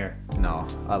on here. No,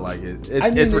 I like it.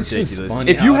 It's it's just ridiculous.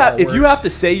 funny If you how it all have works. to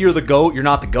say you're the GOAT, you're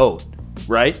not the GOAT,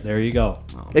 right? There you go.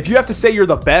 If you have to say you're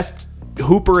the best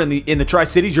hooper in the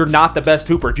Tri-Cities, you're not the best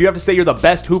hooper. If you have to say you're the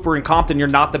best hooper in Compton, you're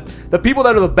not the people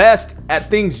that are the best at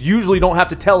things usually don't have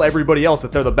to tell everybody else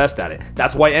that they're the best at it.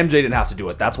 That's why MJ didn't have to do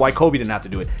it. That's why Kobe didn't have to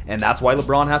do it. And that's why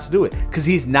LeBron has to do it. Because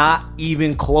he's not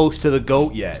even close to the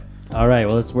GOAT yet. All right,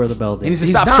 well, let's wear the bell. He needs to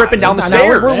He's stop not. tripping down the He's not.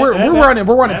 stairs. We're running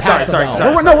past the bell.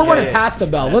 sorry. We're running past the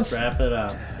bell. Let's Let's wrap it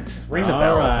up. Ring the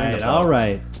bell. Ring the bell. All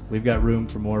right. We've got room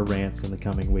for more rants in the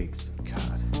coming weeks.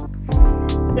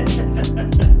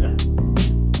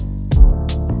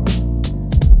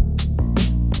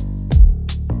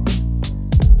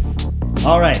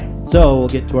 All right, so we'll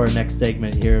get to our next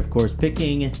segment here. Of course,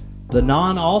 picking the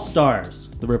non-all-stars,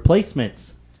 the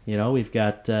replacements. We've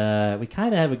got we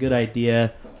kind of have a good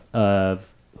idea of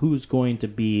who's going to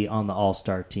be on the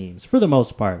all-star teams for the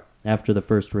most part after the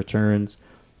first returns.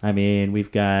 I mean,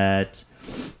 we've got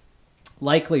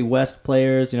likely West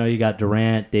players. You got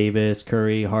Durant, Davis,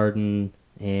 Curry, Harden,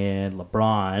 and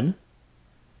LeBron.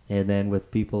 And then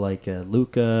with people like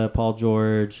Luka, Paul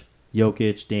George,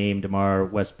 Jokic, Dame, DeMar,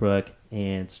 Westbrook,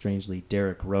 and strangely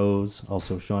Derrick Rose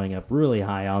also showing up really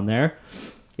high on there.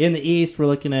 In the East, we're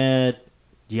looking at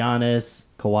Giannis,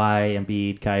 Kawhi,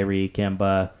 Embiid, Kyrie,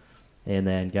 Kemba, and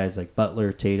then guys like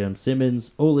Butler, Tatum,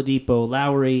 Simmons, Oladipo,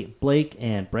 Lowry, Blake,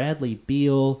 and Bradley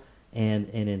Beal, and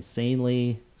an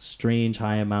insanely strange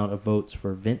high amount of votes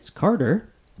for Vince Carter.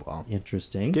 Wow.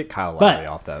 Interesting. Get Kyle Lowry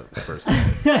off that first.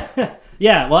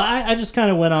 Yeah, well, I just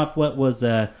kind of went off what was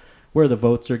where the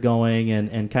votes are going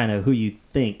and kind of who you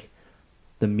think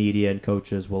the media and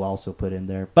coaches will also put in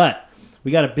there. But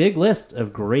we got a big list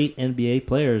of great NBA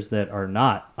players that are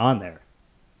not on there.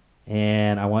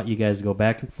 And I want you guys to go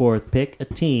back and forth, pick a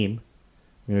team.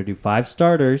 We're going to do 5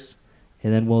 starters,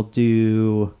 and then we'll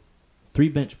do 3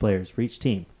 bench players for each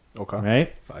team. Okay.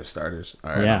 Right? 5 starters.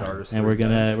 All right. Yeah. Starters. And we're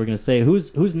gonna say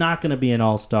who's not gonna be an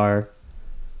all-star,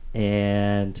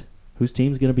 and whose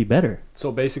team's gonna be better.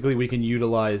 So basically, we can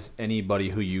utilize anybody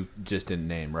who you just didn't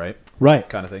name, right? Right.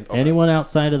 Kind of thing. Okay. Anyone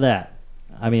outside of that.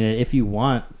 I mean, if you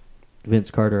want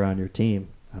Vince Carter on your team,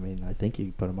 I mean, I think you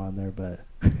can put him on there, but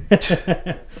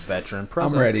Veteran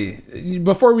presence. I'm ready.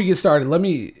 Before we get started,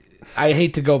 I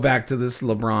hate to go back to this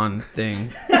LeBron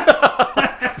thing.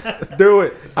 Do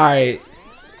it. All right.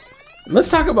 Let's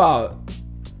talk about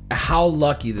how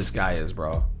lucky this guy is,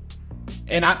 bro.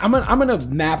 And I'm gonna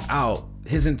map out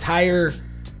his entire,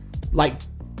 like,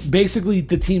 basically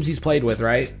the teams he's played with,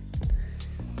 right?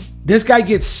 This guy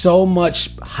gets so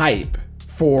much hype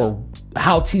for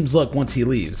how teams look once he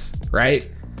leaves, right?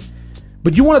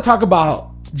 But you want to talk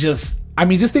about just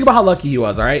think about how lucky he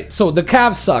was, all right? So the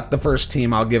Cavs sucked the first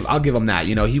team. I'll give him that.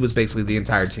 You know, he was basically the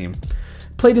entire team.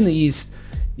 Played in the East,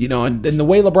 you know, and the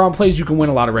way LeBron plays, you can win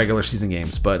a lot of regular season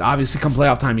games. But obviously, come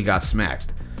playoff time, he got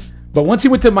smacked. But once he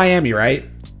went to Miami, right?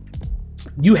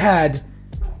 You had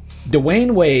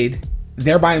Dwayne Wade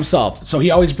there by himself. So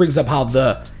he always brings up how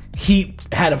the Heat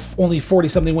had only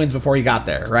 40-something wins before he got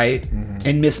there, right? Mm-hmm.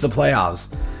 And missed the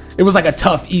playoffs. It was like a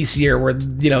tough East year where,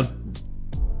 you know,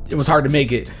 it was hard to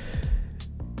make it.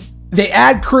 They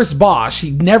add Chris Bosh.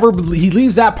 He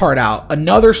leaves that part out.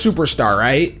 Another superstar,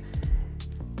 right?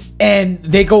 And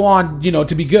they go on, you know,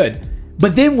 to be good.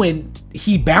 But then when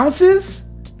he bounces,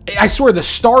 I swear the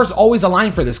stars always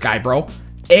align for this guy, bro.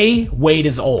 Wade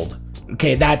is old.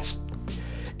 Okay, that's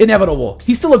inevitable.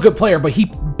 He's still a good player, but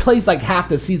he plays like half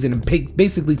the season and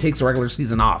basically takes the regular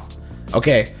season off.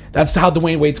 Okay, that's how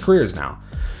Dwayne Wade's career is now.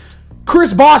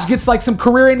 Chris Bosh gets like some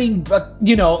career-ending,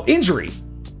 injury.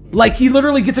 Like, he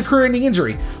literally gets a career-ending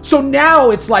injury. So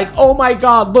now it's like, oh my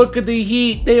God, look at the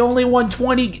Heat. They only won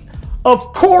 20. Of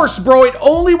course, bro. It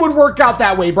only would work out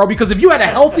that way, bro. Because if you had a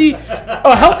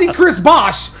healthy Chris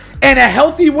Bosh and a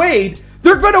healthy Wade,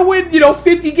 they're going to win,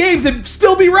 50 games and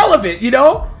still be relevant,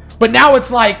 But now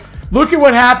it's like, look at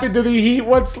what happened to the Heat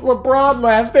once LeBron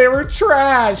left. They were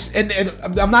trash. And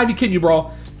I'm not even kidding you,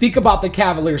 bro. Think about the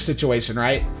Cavaliers situation,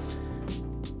 right?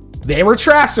 They were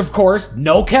trash, of course.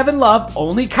 No Kevin Love,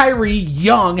 only Kyrie.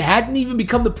 Young, hadn't even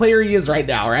become the player he is right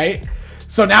now, right?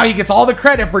 So now he gets all the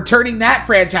credit for turning that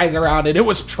franchise around, and it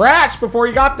was trash before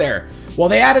he got there. Well,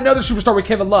 they add another superstar with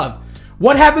Kevin Love.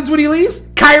 What happens when he leaves?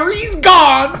 Kyrie's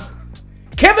gone.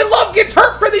 Kevin Love gets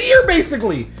hurt for the year,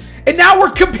 basically. And now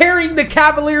we're comparing the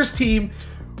Cavaliers team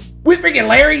with freaking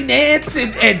Larry Nance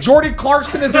and Jordan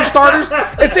Clarkson as their starters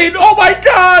and saying, oh my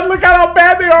God, look at how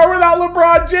bad they are without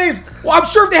LeBron James. Well, I'm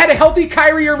sure if they had a healthy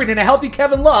Kyrie Irving and a healthy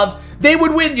Kevin Love, they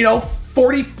would win,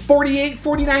 40, 48,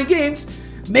 49 games,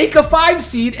 make a 5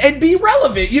 seed, and be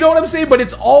relevant. You know what I'm saying? But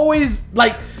it's always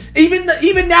like, even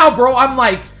now, bro, I'm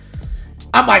like,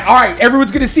 all right,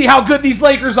 everyone's going to see how good these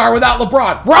Lakers are without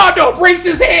LeBron. Rondo breaks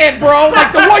his hand, bro.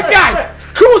 Like the one guy.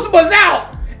 Kuzma's out.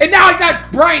 And now I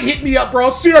got Brian hitting me up, bro.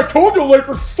 See, I told you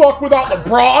Lakers suck without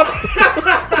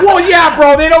LeBron. Well, yeah,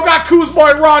 bro. They don't got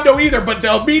Kuzma and Rondo either. But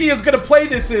the media's going to play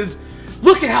this as,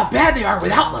 look at how bad they are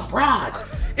without LeBron.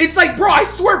 It's like, bro, I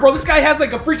swear, bro, this guy has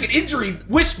like a freaking injury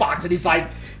wish box. And he's like,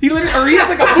 he has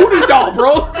like a voodoo doll,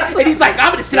 bro. And he's like,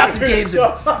 I'm going to sit out some games and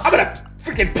I'm going to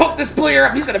freaking pump this player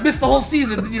up. He's going to miss the whole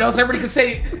season, so everybody can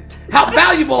say how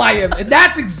valuable I am. And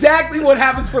that's exactly what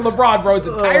happens for LeBron, bro. His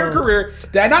entire career.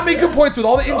 Did I not make good points with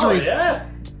all the injuries? Oh, yeah.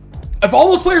 If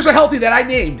all those players are healthy that I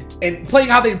named and playing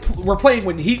how they were playing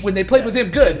when they played with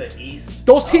him good,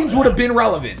 those teams would have been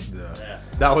relevant. Yeah.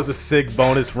 That was a sick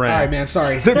bonus rant. All right, man.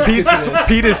 Sorry.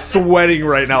 Pete is sweating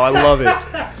right now. I love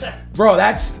it. Bro,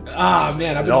 that's... man. I've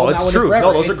been no, on that it's one true. forever.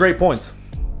 No, those are great points.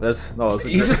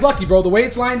 He's just lucky, bro. The way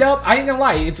it's lined up, I ain't gonna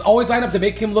lie. It's always lined up to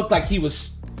make him look like he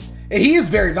was... And he is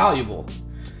very valuable.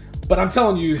 But I'm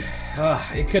telling you,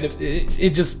 it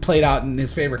just played out in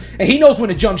his favor. And he knows when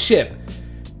to jump ship.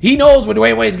 He knows when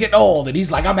Dwayne Wade's getting old. And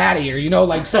he's like, I'm out of here.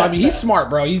 So, I mean, he's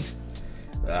smart, bro. He's...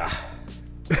 I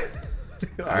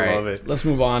love it. Let's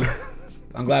move on.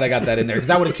 I'm glad I got that in there. Because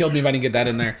that would have killed me if I didn't get that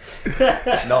in there.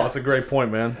 No, it's a great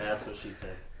point, man. That's what she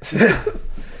said.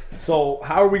 So,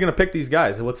 how are we going to pick these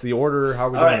guys? What's the order? How are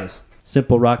we doing this?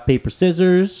 Simple rock, paper,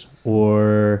 scissors,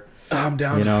 or I'm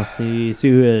down. See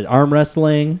who arm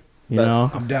wrestling.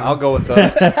 I'm down. I'll go with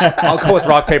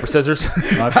rock, paper, scissors.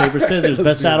 Rock, paper, scissors.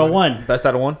 Best out of one. Best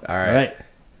out of one. All right.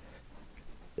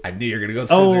 I knew you were gonna go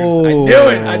scissors. Oh.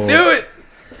 I knew it.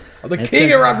 I'm the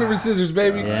king of rock, paper, scissors,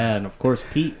 baby. Yeah, and of course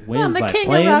Pete wins I'm the by king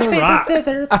playing of the rock.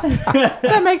 paper, scissors.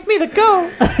 That makes me the GOAT.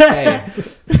 Hey,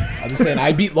 I'm just saying,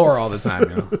 I beat Laura all the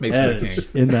time. Makes me the king.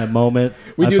 In that moment,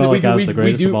 I felt like I was the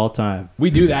greatest of all time.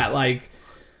 We do that like,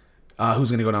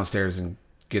 who's gonna go downstairs and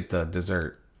get the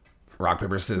dessert? Rock,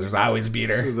 paper, scissors. I always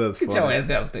beat her. That's funny. Get your ass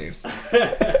downstairs.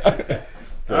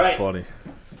 That's funny.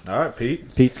 All right,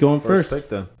 Pete. Pete's going first. Pick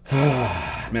then.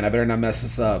 Man, I better not mess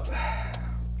this up.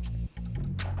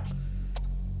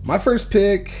 My first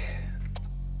pick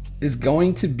is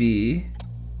going to be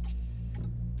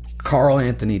Karl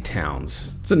Anthony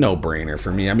Towns. It's a no-brainer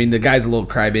for me. I mean, the guy's a little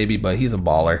crybaby, but he's a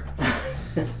baller.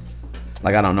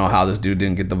 Like, I don't know how this dude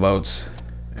didn't get the votes.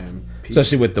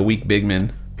 Especially with the weak big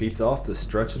men. Pete's off to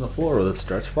stretching the floor with a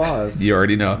stretch 5. You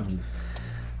already know.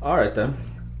 All right, then.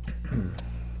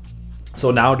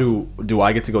 So now do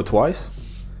I get to go twice?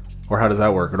 Or how does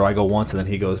that work? Or do I go once and then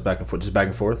he goes back and forth, just back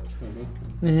and forth?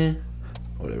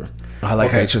 Whatever. I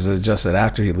like how he just adjusted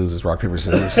after he loses rock, paper,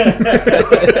 scissors.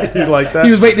 You like that?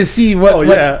 He was waiting to see how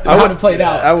it played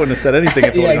out. I wouldn't have said anything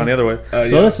if it went on the other way.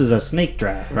 So this is a snake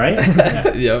draft, right?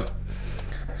 Yep.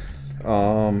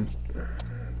 Karl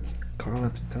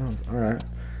Anthony Towns. All right.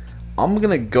 I'm going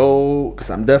to go, because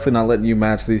I'm definitely not letting you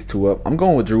match these two up. I'm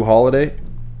going with Drew Holiday.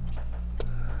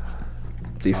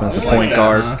 Defensive point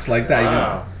guard. It's like that.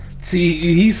 Wow.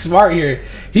 See, he's smart here.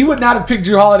 He would not have picked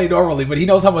Drew Holiday normally, but he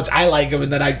knows how much I like him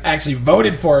and that I actually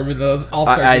voted for him in those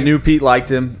All-Star I knew Pete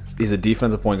liked him. He's a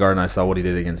defensive point guard, and I saw what he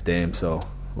did against Dame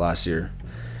last year.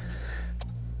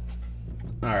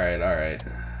 All right.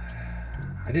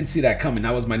 I didn't see that coming.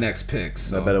 That was my next pick.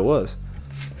 So. I bet it was.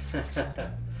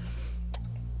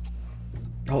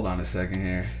 Hold on a second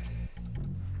here.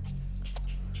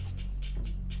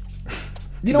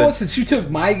 You know what? Since you took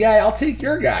my guy, I'll take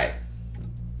your guy.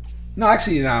 No,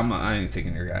 actually, I ain't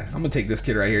taking your guy. I'm going to take this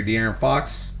kid right here, De'Aaron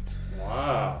Fox.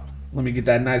 Wow. Let me get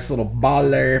that nice little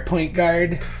baller point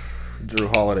guard. Drew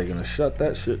Holiday going to shut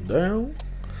that shit down.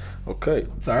 Okay.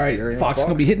 It's all right. Fox is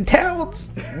going to be hitting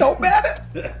Towns. Don't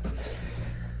matter.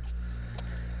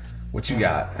 What you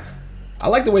got? I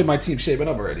like the way my team's shaping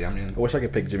up already. I mean, I wish I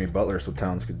could pick Jimmy Butler so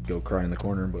Towns could go cry in the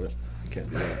corner, but I can't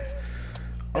do that.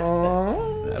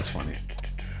 That's funny.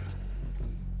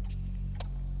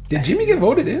 Did Jimmy get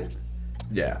voted in?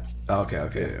 Yeah.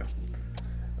 Okay. Yeah.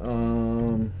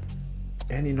 And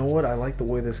you know what? I like the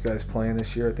way this guy's playing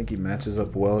this year. I think he matches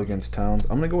up well against Towns.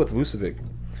 I'm going to go with Vucevic.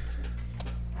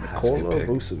 Nikola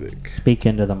Vucevic. Speak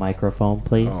into the microphone,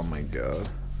 please. Oh, my God.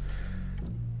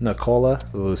 Nikola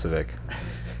Vucevic.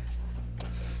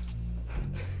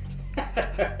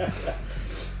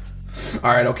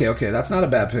 All right, okay. That's not a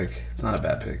bad pick. It's not a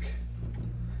bad pick.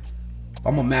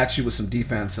 I'm going to match you with some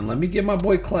defense, and let me get my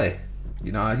boy Clay.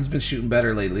 You know, he's been shooting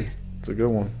better lately. It's a good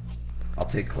one. I'll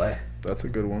take Clay. That's a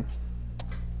good one.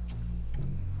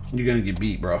 You're going to get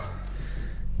beat, bro.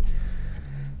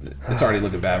 It's already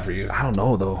looking bad for you. I don't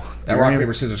know, though. That rock,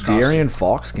 paper, scissors cost De'Aaron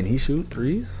Fox, can he shoot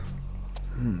threes?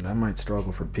 That might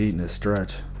struggle for Pete in his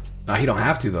stretch. No, he don't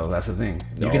have to, though. That's the thing.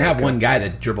 You can have one guy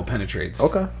that dribble penetrates.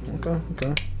 Okay.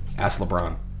 Ask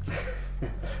LeBron.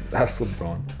 That's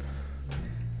LeBron.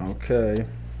 Okay.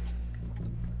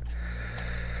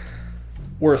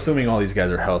 We're assuming all these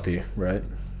guys are healthy, right?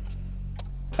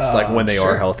 Like when they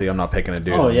are healthy, I'm not picking a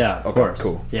dude. Oh, yeah, of course.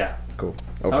 Cool. Yeah. Cool.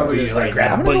 However Okay. he's right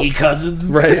Grab now. Boogie Cousins.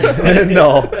 Right.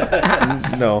 No.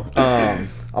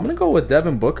 I'm gonna go with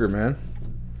Devin Booker, man.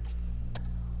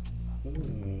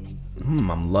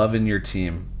 I'm loving your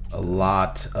team. A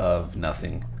lot of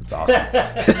nothing. It's awesome.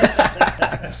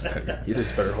 You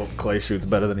just better hope Clay shoots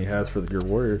better than he has for your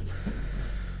Warriors.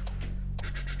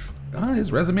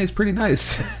 His resume is pretty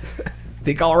nice.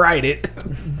 Think I'll write it.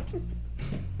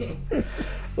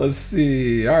 Let's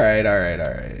see. All right.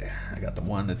 I got the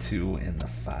 1, the 2, and the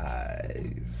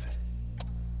 5.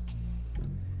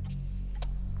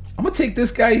 I'm going to take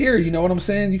this guy here. You know what I'm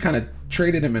saying? You kind of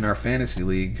traded him in our fantasy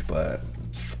league, but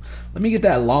let me get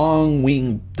that long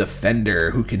wing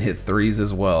defender who can hit threes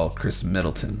as well, Chris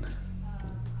Middleton.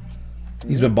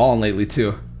 He's been balling lately,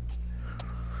 too.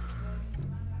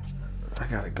 I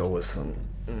gotta go with some.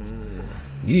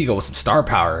 You need to go with some star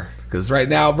power. Because right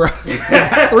now, bro, 3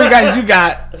 guys you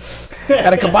got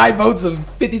a combined votes of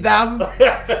 50,000.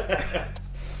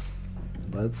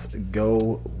 Let's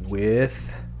go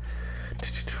with.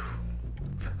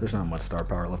 There's not much star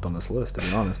power left on this list, to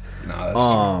be honest.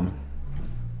 No, that's true.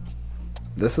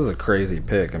 This is a crazy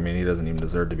pick. I mean, he doesn't even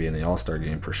deserve to be in the All-Star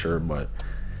game for sure, but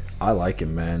I like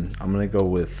him, man. I'm gonna go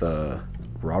with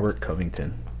Robert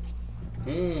Covington.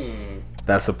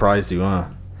 That surprised you, huh?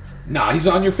 Nah, he's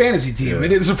on your fantasy team. Yeah. It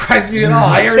didn't surprise me at all.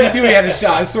 I already knew he had a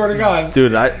shot. I swear to God.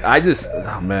 Dude, I just,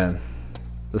 oh man,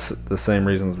 the same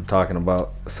reasons we're talking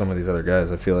about some of these other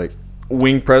guys. I feel like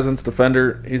wing presence,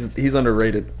 defender, he's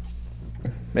underrated.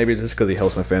 Maybe it's just because he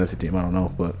helps my fantasy team. I don't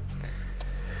know, but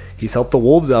he's helped the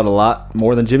Wolves out a lot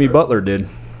more than Jimmy Butler did.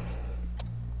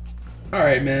 All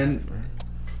right, man.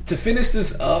 To finish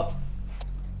this up,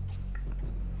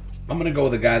 I'm going to go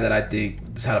with a guy that I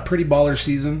think has had a pretty baller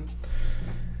season.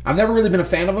 I've never really been a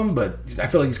fan of him, but I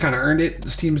feel like he's kind of earned it.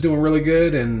 This team's doing really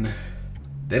good, and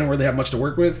they don't really have much to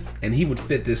work with, and he would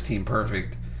fit this team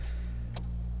perfect.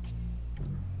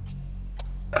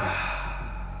 Man.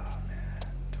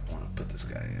 Don't want to put this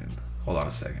guy in. Hold on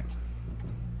a second.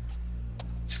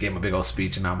 Just gave him a big old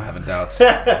speech, and now I'm having doubts.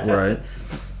 Right.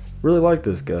 Really like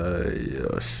this guy.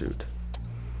 Oh, shoot.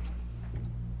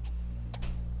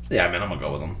 Yeah, man, I'm gonna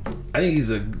go with him. I think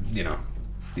he's I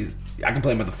can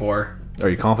play him at the 4. Are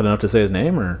you confident enough to say his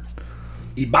name or?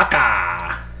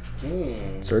 Ibaka.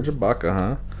 Serge Ibaka,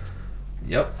 huh?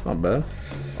 Yep. It's not bad.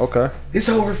 Okay. It's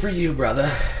over for you,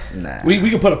 brother. Nah. We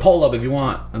can put a poll up if you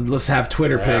want, and let's have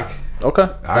Twitter pick. Okay.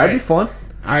 That'd right. be fun.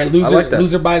 All right, loser. like that.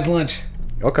 Loser buys lunch.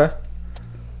 Okay.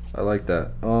 I like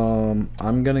that.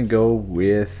 I'm gonna go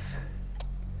with.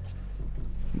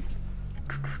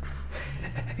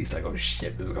 He's like, oh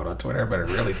shit, this is going on Twitter. I better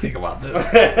really think about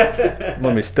this.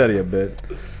 Let me study a bit.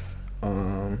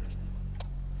 I'm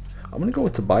gonna go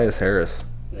with Tobias Harris.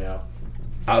 Yeah.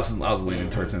 I was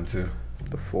leaning towards him too.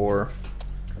 The 4.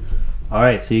 All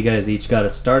right, so you guys each got a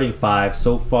starting 5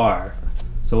 so far.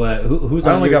 So who's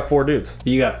I on only your... got 4 dudes.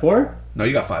 You got 4? No,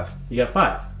 you got 5. You got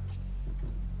 5.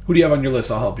 Who do you have on your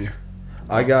list? I'll help you.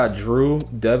 I got Drew,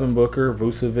 Devin Booker,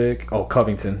 Vucevic,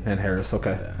 Covington, and Harris.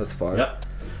 Okay, that's 5. Yep.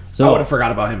 I So would have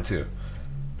forgot about him too.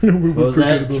 what was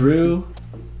that? Drew,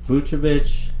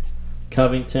 Vucevic,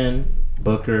 Covington,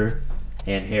 Booker,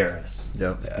 and Harris.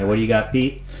 Yep. And what do you got,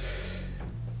 Pete?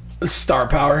 Star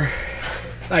power.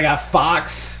 I got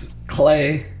Fox,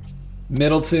 Clay,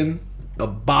 Middleton,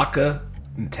 Ibaka,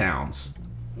 and Towns.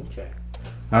 Okay.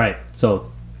 All right.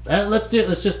 So let's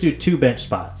just do 2 bench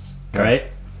spots. All right.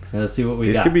 And let's see what we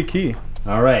These got. could be key.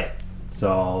 All right.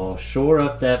 So shore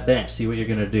up that bench. See what you're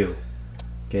gonna do.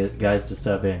 Get guys to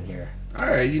sub in here. All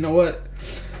right, you know what?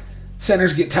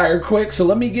 Centers get tired quick, so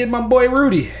let me get my boy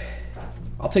Rudy.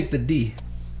 I'll take the D.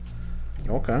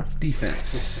 Okay.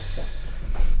 Defense.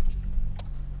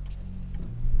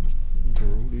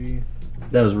 Rudy.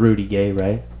 That was Rudy Gay,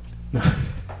 right?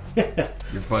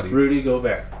 You're funny. Rudy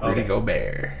Gobert. Rudy Okay.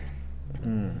 Gobert.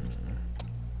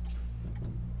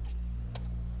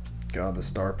 God, the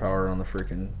star power on the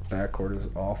freaking backcourt is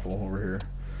awful over here.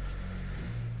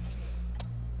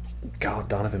 God,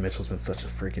 Donovan Mitchell's been such a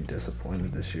freaking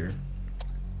disappointment this year.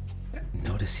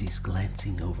 Notice he's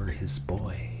glancing over his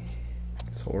boy.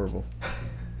 It's horrible.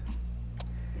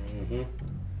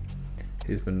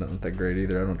 He's been not that great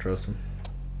either. I don't trust him.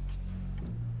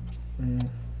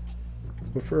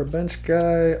 But for a bench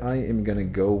guy, I am gonna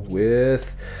go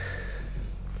with.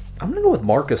 I'm gonna go with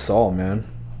Marcus Gasol, man.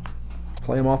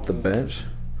 Play him off the bench.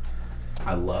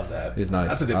 I love that. He's nice.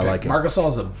 That's a good I pick. like him. Marc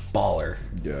Gasol's a baller.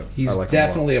 Yeah, He's I like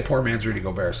definitely a poor man's Rudy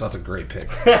Gobert, so that's a great pick.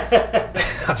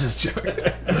 I'm just joking.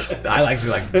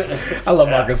 I love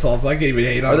Marc Gasol, so I can't even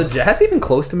hate on Are the him. Jazz even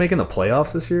close to making the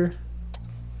playoffs this year?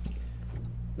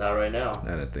 Not right now.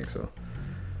 I didn't think so.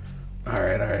 All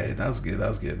right. That was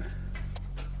good.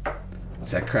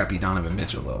 It's that crappy Donovan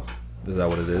Mitchell, though. Is that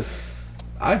what it is?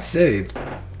 I'd say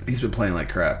he's been playing like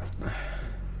crap.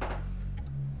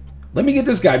 Let me get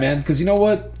this guy, man, because you know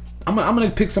what? I'm going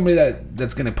to pick somebody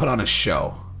that's going to put on a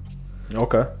show.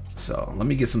 Okay. So let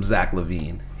me get some Zach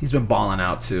LaVine. He's been balling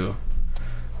out, too.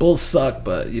 Bulls suck,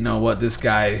 but you know what? This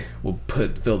guy will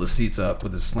fill the seats up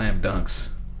with his slam dunks.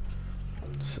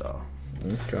 So...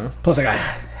 Okay. Plus, I got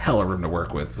hella room to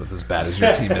work with as bad as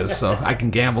your team is, so I can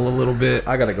gamble a little bit.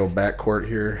 I gotta go backcourt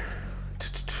here.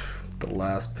 The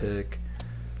last pick.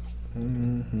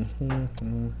 Lou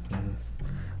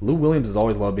Williams has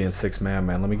always loved being 6-man,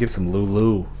 man. Let me give some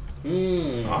Lou.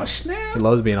 Oh, snap. He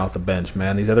loves being off the bench,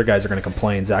 man. These other guys are going to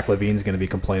complain. Zach LaVine's going to be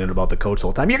complaining about the coach the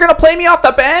whole time. You're going to play me off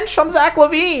the bench? I'm Zach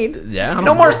LaVine. Yeah.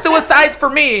 No more suicides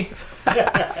for me.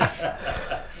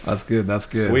 That's good.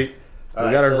 Sweet. All We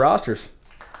right, got our so- rosters.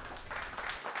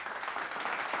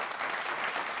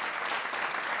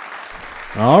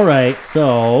 All right,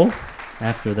 so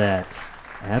after that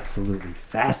absolutely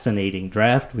fascinating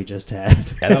draft we just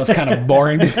had. Yeah, that was kind of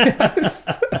boring, to be honest.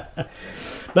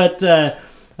 But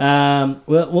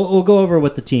we'll go over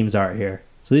what the teams are here.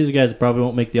 So these guys probably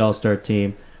won't make the All-Star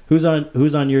team. Who's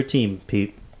on your team,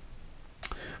 Pete?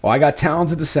 Well, I got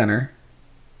Towns at the center,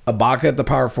 Ibaka at the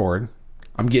power forward.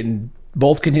 I'm getting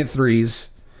both can hit threes,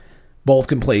 both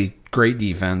can play great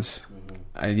defense.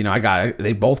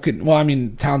 They both could. Well, I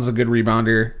mean, Towns is a good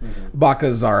rebounder.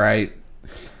 Ibaka's all right.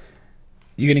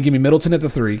 You're gonna give me Middleton at the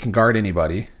 3, can guard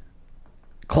anybody.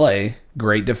 Clay,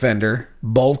 great defender.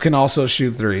 Both can also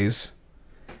shoot threes.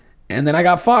 And then I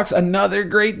got Fox, another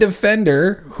great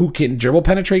defender who can dribble,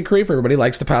 penetrate, create for everybody,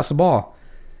 likes to pass the ball.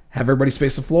 Have everybody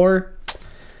space the floor.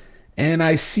 And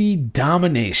I see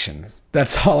domination.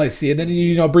 That's all I see. And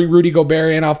then, bring Rudy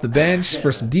Gobert in off the bench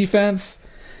for some defense.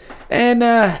 And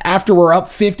after we're up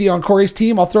 50 on Corey's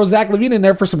team, I'll throw Zach LaVine in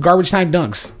there for some garbage time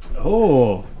dunks.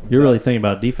 Oh, you're really thinking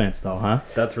about defense, though, huh?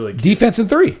 That's really cute. Defense and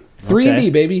 3. 3 and Okay. D,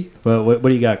 baby. Well, what do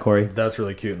you got, Corey? That's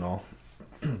really cute and all.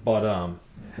 But,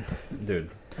 dude,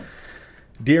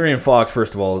 De'Aaron Fox,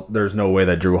 first of all, there's no way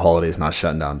that Drew Holiday's not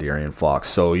shutting down De'Aaron Fox.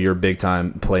 So your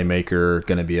big-time playmaker,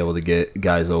 going to be able to get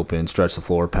guys open, stretch the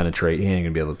floor, penetrate. He ain't going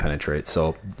to be able to penetrate.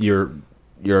 So your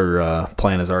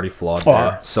plan is already flawed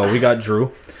there. So we got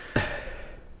Drew.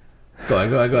 Go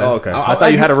ahead. Oh, okay. I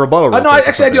thought you had a rebuttal. No,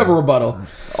 actually, I do have a rebuttal.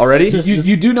 Already?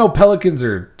 You do know Pelicans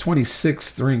are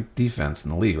 26th ranked defense in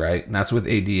the league, right? And that's with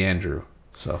AD and Drew.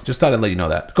 So just thought I'd let you know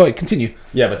that. Go ahead, continue.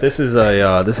 Yeah, but this is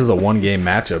a one-game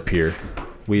matchup here.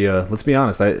 We let's be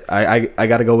honest. I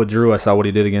got to go with Drew. I saw what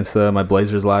he did against my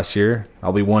Blazers last year.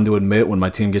 I'll be one to admit when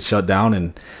my team gets shut down,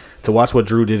 and to watch what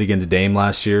Drew did against Dame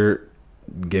last year,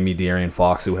 give me De'Aaron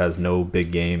Fox, who has no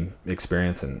big game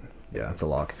experience, and yeah, it's a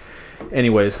lock.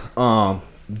 Anyways,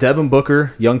 Devin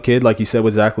Booker, young kid, like you said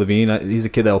with Zach LaVine, he's a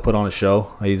kid that'll put on a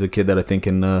show. He's a kid that I think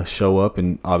can show up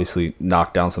and obviously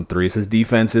knock down some threes. His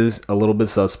defense is a little bit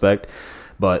suspect,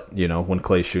 but when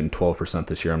Clay's shooting 12%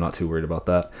 this year, I'm not too worried about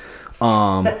that.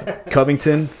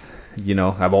 Covington,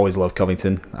 I've always loved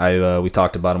Covington. We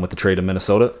talked about him with the trade to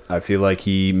Minnesota. I feel like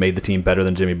he made the team better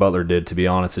than Jimmy Butler did, to be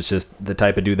honest. It's just the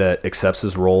type of dude that accepts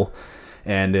his role.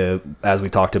 And as we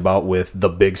talked about with the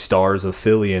big stars of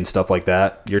Philly and stuff like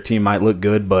that, your team might look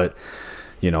good, but,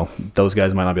 those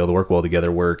guys might not be able to work well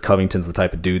together, where Covington's the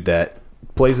type of dude that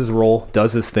plays his role,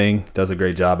 does his thing, does a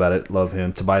great job at it. Love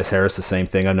him. Tobias Harris, the same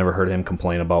thing. I've never heard him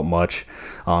complain about much.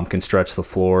 Can stretch the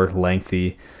floor,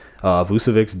 lengthy.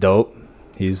 Vucevic's dope.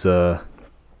 He's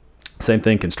same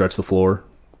thing, can stretch the floor,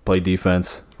 play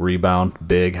defense, rebound,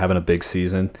 big, having a big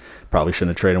season. Probably shouldn't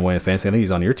have traded him away in fantasy. I think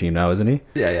he's on your team now, isn't he?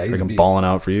 Yeah, he's balling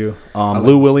out for you.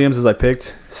 Lou Williams, as I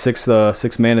picked, sixth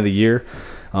man of the year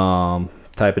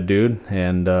type of dude,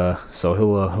 and so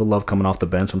he'll love coming off the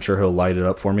bench. I'm sure he'll light it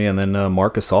up for me. And then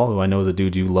Marc Gasol, who I know is a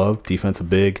dude you love, defensive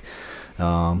big.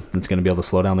 It's going to be able to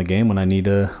slow down the game when I need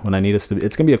us to.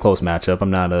 It's going to be a close matchup.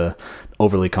 I'm not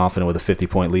overly confident with a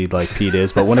 50-point lead like Pete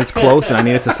is, but when it's close and I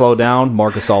need it to slow down,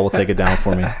 Marc Gasol will take it down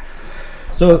for me.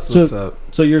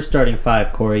 So your starting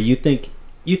five, Corey. You think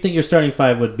your starting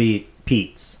five would be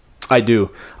Pete's? I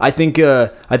do. I think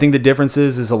the difference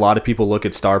is a lot of people look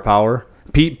at star power.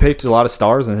 Pete picked a lot of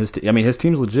stars, and his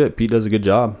team's legit. Pete does a good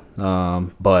job,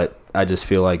 but I just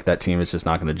feel like that team is just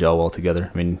not going to gel well together.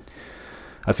 I mean,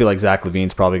 I feel like Zach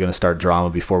LaVine's probably going to start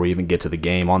drama before we even get to the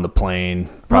game on the plane.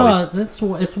 Probably. It's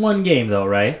one game though,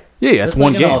 right? Yeah, it's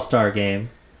one like game. An all-star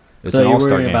game. It's so an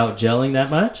all-star worried game. about gelling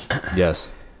that much? Yes.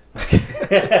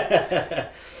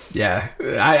 Yeah,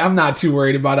 I'm not too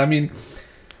worried about it. I mean,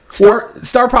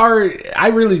 star power,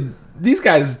 these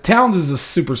guys, Towns is a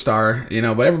superstar,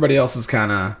 but everybody else is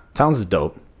kind of... Towns is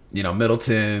dope.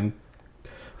 Middleton,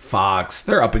 Fox,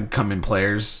 they're up-and-coming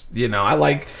players. I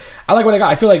like what I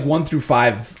got. I feel like 1 through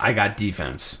 5, I got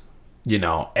defense.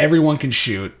 Everyone can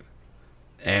shoot,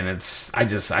 and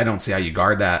I don't see how you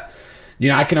guard that.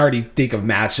 I can already think of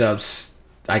matchups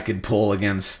I could pull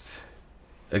against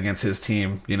his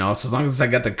team. So as long as I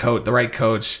got the right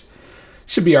coach,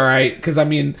 should be all right. Because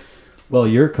well,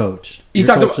 you're coach. You're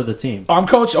coach of the team. I'm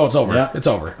coach. Oh, it's over. Yeah. It's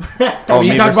over.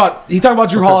 He talked about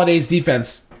Drew Holiday's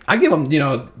defense. I give him.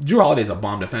 Drew Holiday's a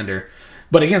bomb defender,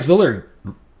 but against Lillard,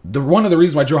 one of the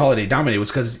reasons why Drew Holiday dominated was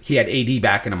because he had AD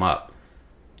backing him up.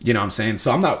 You know what I'm saying?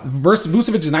 So I'm not...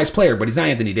 Vucevic is a nice player, but he's not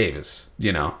Anthony Davis,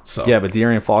 so... Yeah, but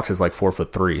De'Aaron Fox is like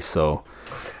 4'3", so...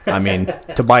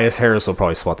 Tobias Harris will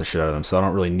probably swat the shit out of him, so I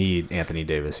don't really need Anthony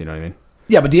Davis, you know what I mean?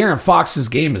 Yeah, but De'Aaron Fox's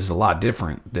game is a lot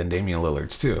different than Damian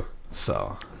Lillard's, too,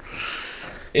 so...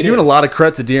 You're doing a lot of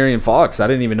credit to De'Aaron Fox. I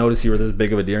didn't even notice you were this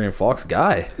big of a De'Aaron Fox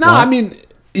guy. No,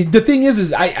 the thing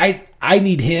is I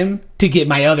need him to get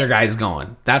my other guys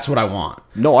going. That's what I want.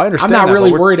 No, I understand. I'm not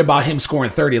really worried about him scoring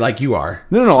 30 like you are.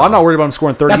 No, so. I'm not worried about him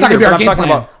scoring 30. That's either, not going to be our game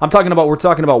plan. We're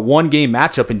talking about one game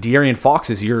matchup, and De'Aaron Fox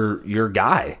is your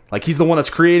guy. Like, he's the one that's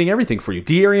creating everything for you.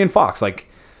 De'Aaron Fox, like,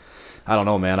 I don't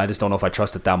know, man. I just don't know if I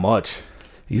trust it that much.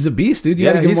 He's a beast, dude.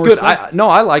 He's good.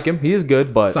 I like him. He is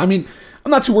good, but so, I'm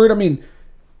not too worried.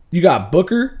 You got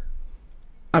Booker.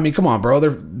 Come on, bro.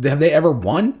 Have they ever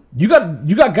won? You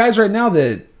got guys right now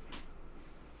that,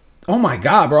 oh my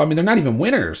God, bro. They're not even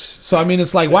winners. So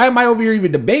it's like, why am I over here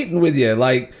even debating with you?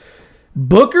 Like,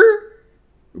 Booker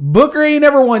ain't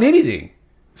ever won anything.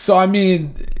 So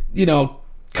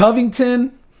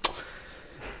Covington,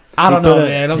 I don't know,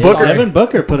 man. Devin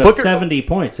Booker put up 70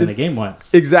 points in a game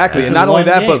once. Exactly. And not only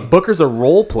that, but Booker's a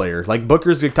role player. Like,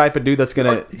 Booker's the type of dude that's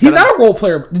going to... He's not a role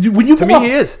player. To me,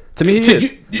 he is.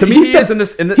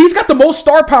 He's got the most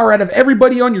star power out of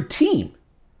everybody on your team.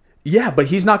 Yeah, but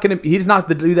he's not the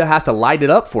dude that has to light it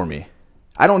up for me.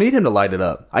 I don't need him to light it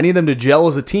up. I need them to gel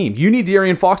as a team. You need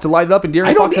De'Aaron Fox to light it up, and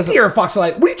De'Aaron Fox... I don't need De'Aaron Fox to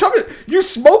light it. What are you talking about? You're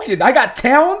smoking. I got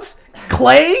Towns,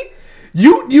 Clay...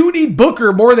 You need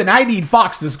Booker more than I need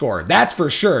Fox to score. That's for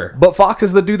sure. But Fox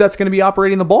is the dude that's going to be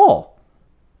operating the ball.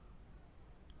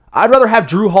 I'd rather have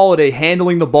Drew Holiday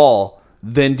handling the ball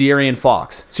than De'Aaron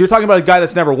Fox. So you're talking about a guy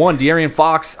that's never won. De'Aaron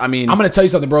Fox, I mean... I'm going to tell you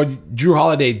something, bro. Drew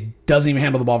Holiday doesn't even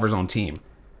handle the ball for his own team.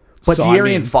 But So,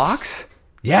 De'Aaron Fox?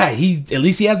 Yeah, at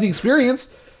least he has the experience.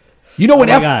 You know, when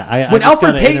Alfred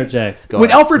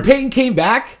Alfred Payton came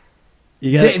back,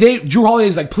 You Drew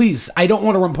Holiday's like, please, I don't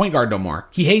want to run point guard no more.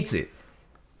 He hates it.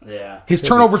 Yeah. His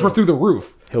turnovers were through the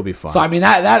roof. He'll be fine. So, I mean,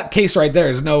 that case right there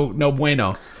is no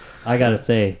bueno. I got to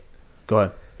say, Go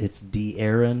ahead. it's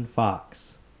De'Aaron Fox.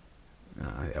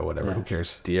 Yeah, whatever. Yeah. Who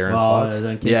cares? De'Aaron Well, Fox?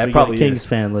 in case Yeah, we it got probably a Kings is.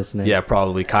 fan listening. Yeah,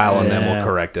 probably. Kyle and them Yeah. will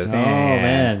correct us. Oh,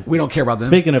 man. We don't care about them.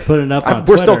 Speaking of putting up on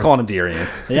We're still Twitter- calling him De'Aaron.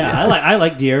 Yeah, I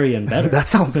like De'Aaron better. That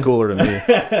sounds cooler to me.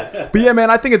 But yeah,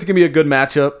 man, I think it's gonna be a good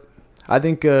matchup. I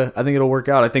think it'll work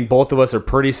out. I think both of us are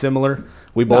pretty similar.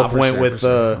 We both for went sure, with for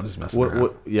sure. I'm just messing around.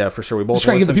 yeah, for sure. We both Just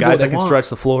trying went to with get the some people guys they that can want. stretch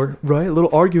the floor. Right, a little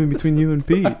arguing between you and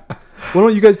Pete. Why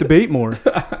don't you guys debate more?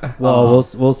 Well,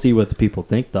 we'll see what the people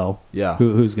think though. Yeah.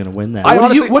 who's going to win that? I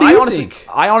What do you honestly think?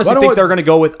 I honestly Why don't think we- they're gonna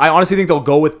go with. I honestly think they'll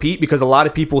go with Pete because a lot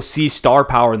of people see star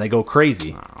power and they go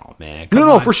crazy. Oh, man.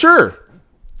 No, for sure.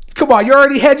 Come on, you're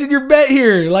already hedging your bet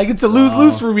here. Like, it's a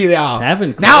lose-lose for me now.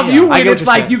 Having Now, if you Clay, I win, get it's what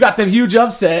like you're saying. you got the huge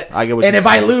upset. I get what And you're if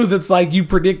I saying. lose, it's like you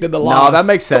predicted the loss. that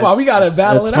makes sense. Come on, we got to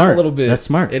battle that's it out smart. a little bit. That's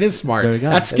smart. It is smart. There we go.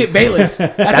 That's Skip Bayless.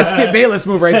 That's a Skip Bayless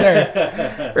move right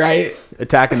there. Right?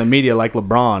 Attacking the media like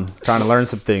LeBron, trying to learn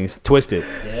some things. Twist it.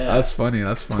 That's funny.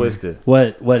 That's funny. Twist it.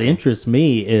 What interests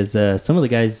me is some of the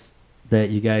guys that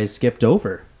you guys skipped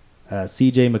over.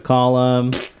 C.J.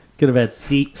 McCollum. Could have had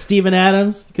Steven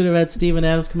Adams. Could have had Steven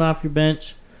Adams come off your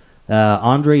bench.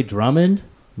 Andre Drummond.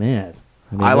 Man.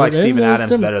 I like Steven Adams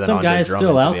some, better than some Andre guys Drummond,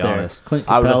 still to out be there. honest. Clint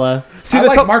I would- Capella. See I the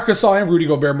like tough- Marc Gasol and Rudy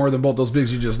Gobert more than both those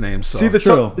bigs you just named. So. See the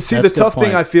True. tough. See That's the a good tough thing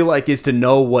point. I feel like is to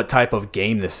know what type of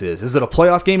game this is. Is it a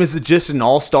playoff game? Is it just an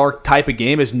all-star type of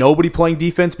game? Is nobody playing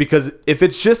defense? Because if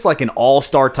it's just like an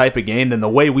all-star type of game, then the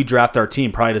way we draft our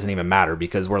team probably doesn't even matter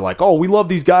because we're like, oh, we love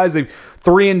these guys. They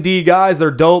 3-and-D guys.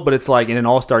 They're dope. But it's like in an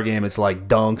all-star game, it's like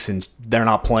dunks and they're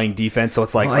not playing defense. So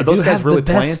it's like, Well, are I those do guys have really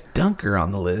the playing? best dunker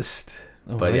on the list.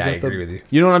 But yeah, I agree with you.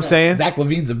 You know what I'm saying? Zach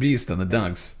LaVine's a beast on the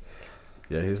dunks.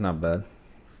 Yeah, he's not bad.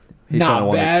 He's trying to Not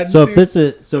win it. bad. So dude.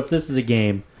 if this is a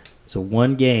game, it's a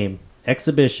one game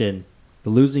exhibition.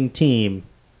 The losing team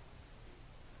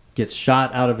gets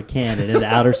shot out of a cannon into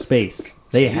outer space.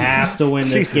 They have to win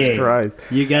this Jesus game. Christ.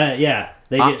 You got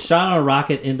They get shot on a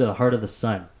rocket into the heart of the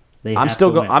sun. They I'm have still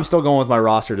to going. win. I'm still going with my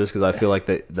roster just because I feel like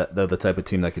they're the type of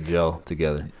team that could gel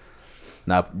together.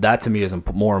 Now that to me is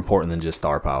more important than just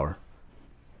star power.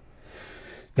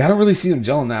 I don't really see them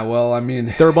gelling that well. I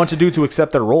mean, They're a bunch of dudes who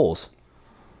accept their roles.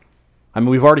 I mean,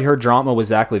 we've already heard drama with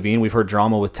Zach LaVine. We've heard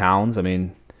drama with Towns. I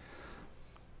mean,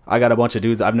 I got a bunch of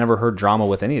dudes. I've never heard drama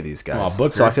with any of these guys.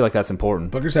 Booker. So I feel like that's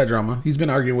important. Booker's had drama. He's been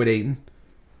arguing with Ayton.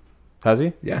 Has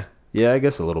he? Yeah. Yeah, I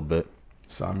guess a little bit.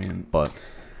 So, I mean, But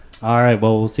All right,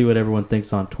 well, we'll see what everyone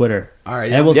thinks on Twitter. all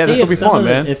right. And we'll Yeah, see this'll if be some fun, of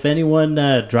man. If anyone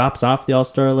drops off the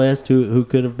All-Star list, who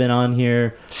could have been on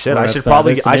here. shit, or I if, should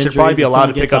probably there's some I should probably injuries be and allowed to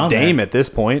someone pick gets up on there. Dame at this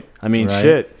point. I mean, Right?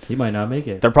 shit. He might not make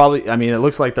it. They're probably. I mean, it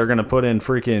looks like they're going to put in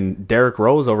freaking Derrick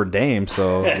Rose over Dame.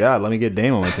 So yeah, let me get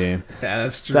Dame on my team. Yeah,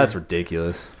 that's true. That's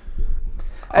ridiculous.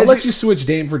 I'll let you switch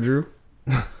Dame for Drew.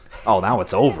 Oh, now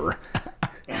it's over.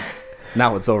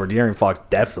 Now it's over. De'Aaron Fox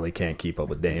definitely can't keep up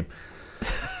with Dame.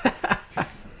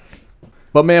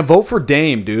 But man, vote for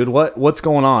Dame, dude. What's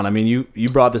going on? I mean, you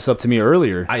brought this up to me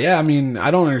earlier. Yeah, I mean, I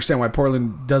don't understand why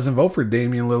Portland doesn't vote for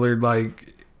Damian Lillard.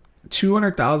 Like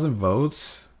 200,000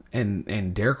 votes,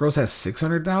 and Derrick Rose has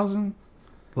 600,000.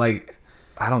 Like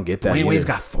I don't get that. Dwayne either. Wade's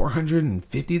got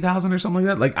 450,000 or something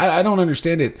like that. Like I don't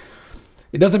understand it.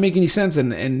 It doesn't make any sense.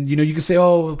 And you know, you can say,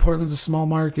 oh, Portland's a small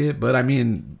market, but I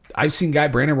mean, I've seen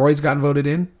Brandon Roy's gotten voted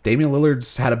in. Damian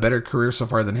Lillard's had a better career so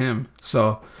far than him.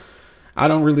 So I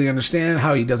don't really understand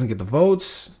how he doesn't get the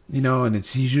votes, you know, and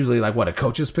he's usually like a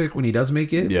coach's pick when he does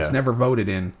make it. Yeah. It's never voted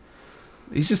in.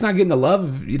 He's just not getting the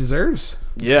love he deserves.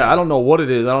 Yeah, I don't know what it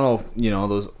is. I don't know if,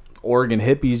 those Oregon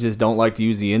hippies just don't like to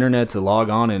use the internet to log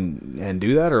on and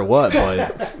do that or what,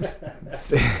 but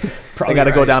they got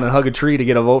to go down and hug a tree to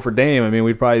get a vote for Dame. I mean,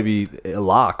 we'd probably be a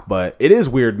lock, but it is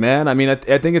weird, man. I mean, I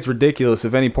think it's ridiculous.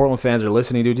 If any Portland fans are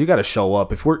listening, dude, you got to show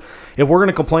up. If we're going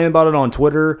to complain about it on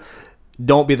Twitter,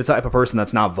 don't be the type of person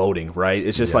that's not voting, right?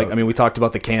 It's just like, I mean, we talked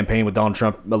about the campaign with Donald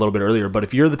Trump a little bit earlier, but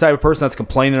if you're the type of person that's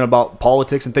complaining about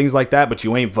politics and things like that, but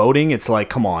you ain't voting, it's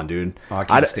like, come on, dude. Oh, I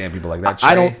can't stand people like that.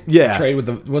 I don't. Yeah. Trey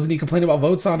wasn't he complaining about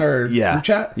votes on our group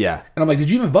chat? Yeah. And I'm like, did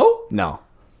you even vote? No.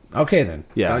 Okay, then.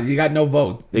 Yeah. You got no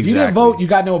vote. If Exactly. you didn't vote, you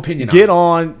got no opinion Get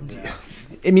on it. on.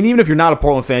 I mean, even if you're not a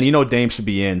Portland fan, you know Dame should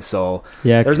be in. So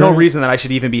Yeah, there's no reason that I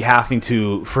should even be having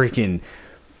to freaking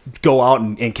go out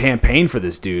and campaign for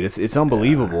this dude. It's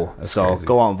unbelievable. So crazy.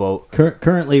 go out and vote.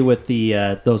 Currently, with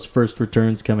the those first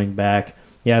returns coming back,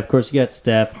 yeah, of course you got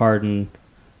Steph, Harden,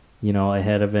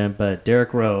 ahead of him, but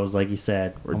Derrick Rose, like you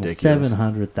said, Ridiculous.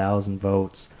 700,000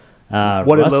 votes. What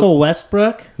did Russell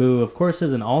Westbrook, who of course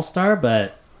is an all-star,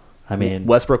 but I mean,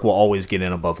 Westbrook will always get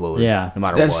in above Lillard. Yeah. no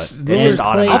matter That's- what. Lillard- It's just Clay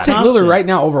I'll automatic. take Thompson. Lillard right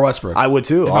now over Westbrook. I would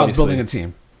too. if I was obviously. building a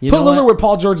team. You Put know Lillard what? with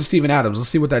Paul George and Steven Adams. Let's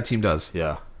see what that team does.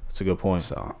 Yeah, that's a good point.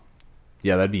 So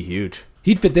Yeah, that'd be huge.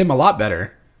 he'd fit them a lot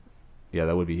better. Yeah,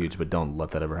 that would be huge. But don't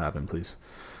let that ever happen, please.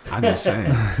 I'm just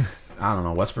saying. I don't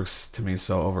know. Westbrook's to me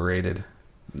so overrated.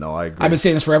 No, I agree. I've been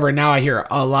saying this forever, and now I hear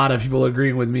a lot of people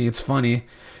agreeing with me. It's funny.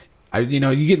 You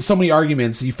get in so many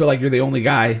arguments, you feel like you're the only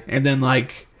guy, and then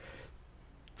like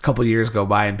a couple years go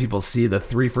by, and people see the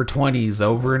 3 for 20s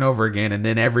over and over again, and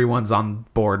then everyone's on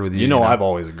board with you. You know, I've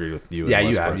always agreed with you. Yeah, and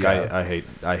you have, Westbrook. you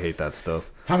have. I hate that stuff.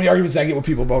 How many arguments did I get with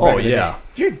people about? Oh, back in the yeah. day?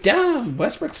 You're dumb.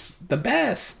 Westbrook's the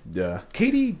best. Yeah.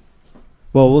 Katie.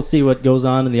 Well, we'll see what goes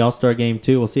on in the All-Star game,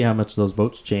 too. We'll see how much those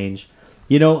votes change.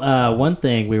 One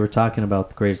thing, we were talking about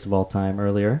the greatest of all time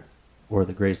earlier, or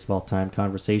the greatest of all time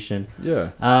conversation.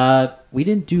 Yeah. We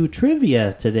didn't do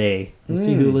trivia today. We'll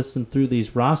see who listened through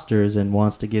these rosters and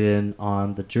wants to get in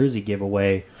on the jersey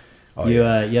giveaway. You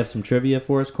have some trivia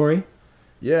for us, Corey?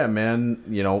 Yeah,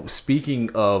 man. Speaking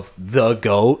of the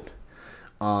GOAT,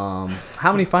 how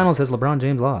many finals has LeBron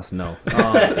James lost? No.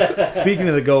 Speaking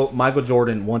of the GOAT, Michael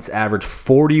Jordan once averaged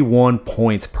 41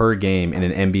 points per game in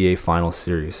an NBA Finals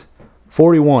series.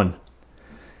 41.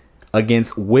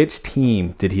 Against which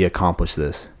team did he accomplish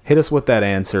this? Hit us with that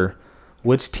answer.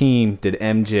 Which team did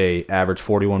MJ average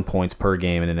 41 points per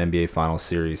game in an NBA Finals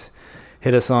series?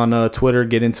 Hit us on Twitter.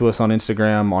 Get into us on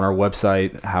Instagram, on our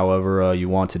website, however you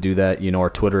want to do that. Our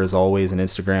Twitter is always and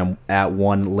Instagram at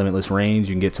One Limitless Range.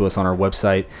 You can get to us on our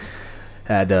website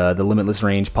at the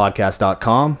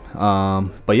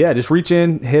limitlessrangepodcast.com. But yeah, just reach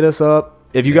in, hit us up.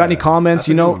 If you got any comments,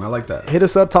 that's a good one. I like that. hit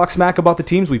us up, talk smack about the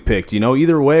teams we picked.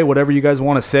 Either way, whatever you guys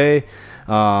want to say.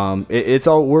 It's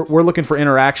all we're looking for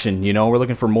interaction. We're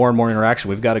looking for more and more interaction.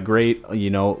 We've got a great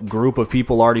group of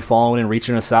people already following and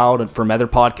reaching us out from other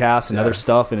podcasts and other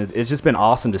stuff, and it's just been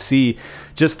awesome to see.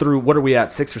 Just through, what are we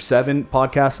at, 6 or 7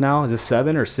 podcasts now? Is this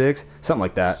 7 or 6, something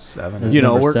like that? 7. This is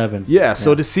number we're 7. Yeah,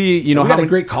 so to see We how got a many,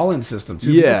 great call-in system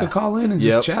too. Yeah. People can call in and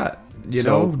Yep. just chat.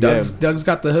 So, Doug's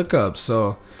got the hookups,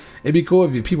 so it'd be cool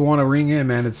if people want to ring in,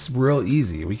 man. It's real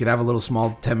easy. We could have a little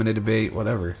small 10-minute debate,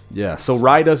 whatever. Yeah, so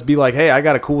write us, be like, hey, I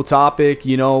got a cool topic.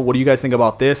 What do you guys think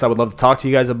about this? I would love to talk to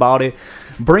you guys about it.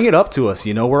 Bring it up to us.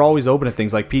 We're always open to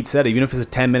things. Like Pete said, even if it's a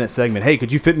 10-minute segment, hey,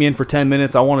 could you fit me in for 10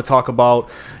 minutes? I want to talk about,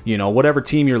 whatever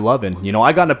team you're loving.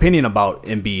 I got an opinion about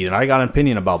Embiid, and I got an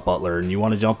opinion about Butler, and you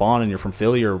want to jump on and you're from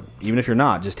Philly, or even if you're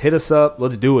not, just hit us up.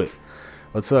 Let's do it.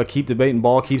 Let's keep debating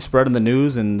ball, keep spreading the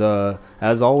news, and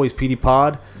as always, PD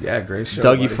Pod. Yeah, great show.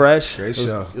 Dougie buddy. Fresh. Great It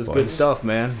was show. good stuff,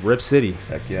 man. Rip City.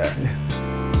 Heck yeah.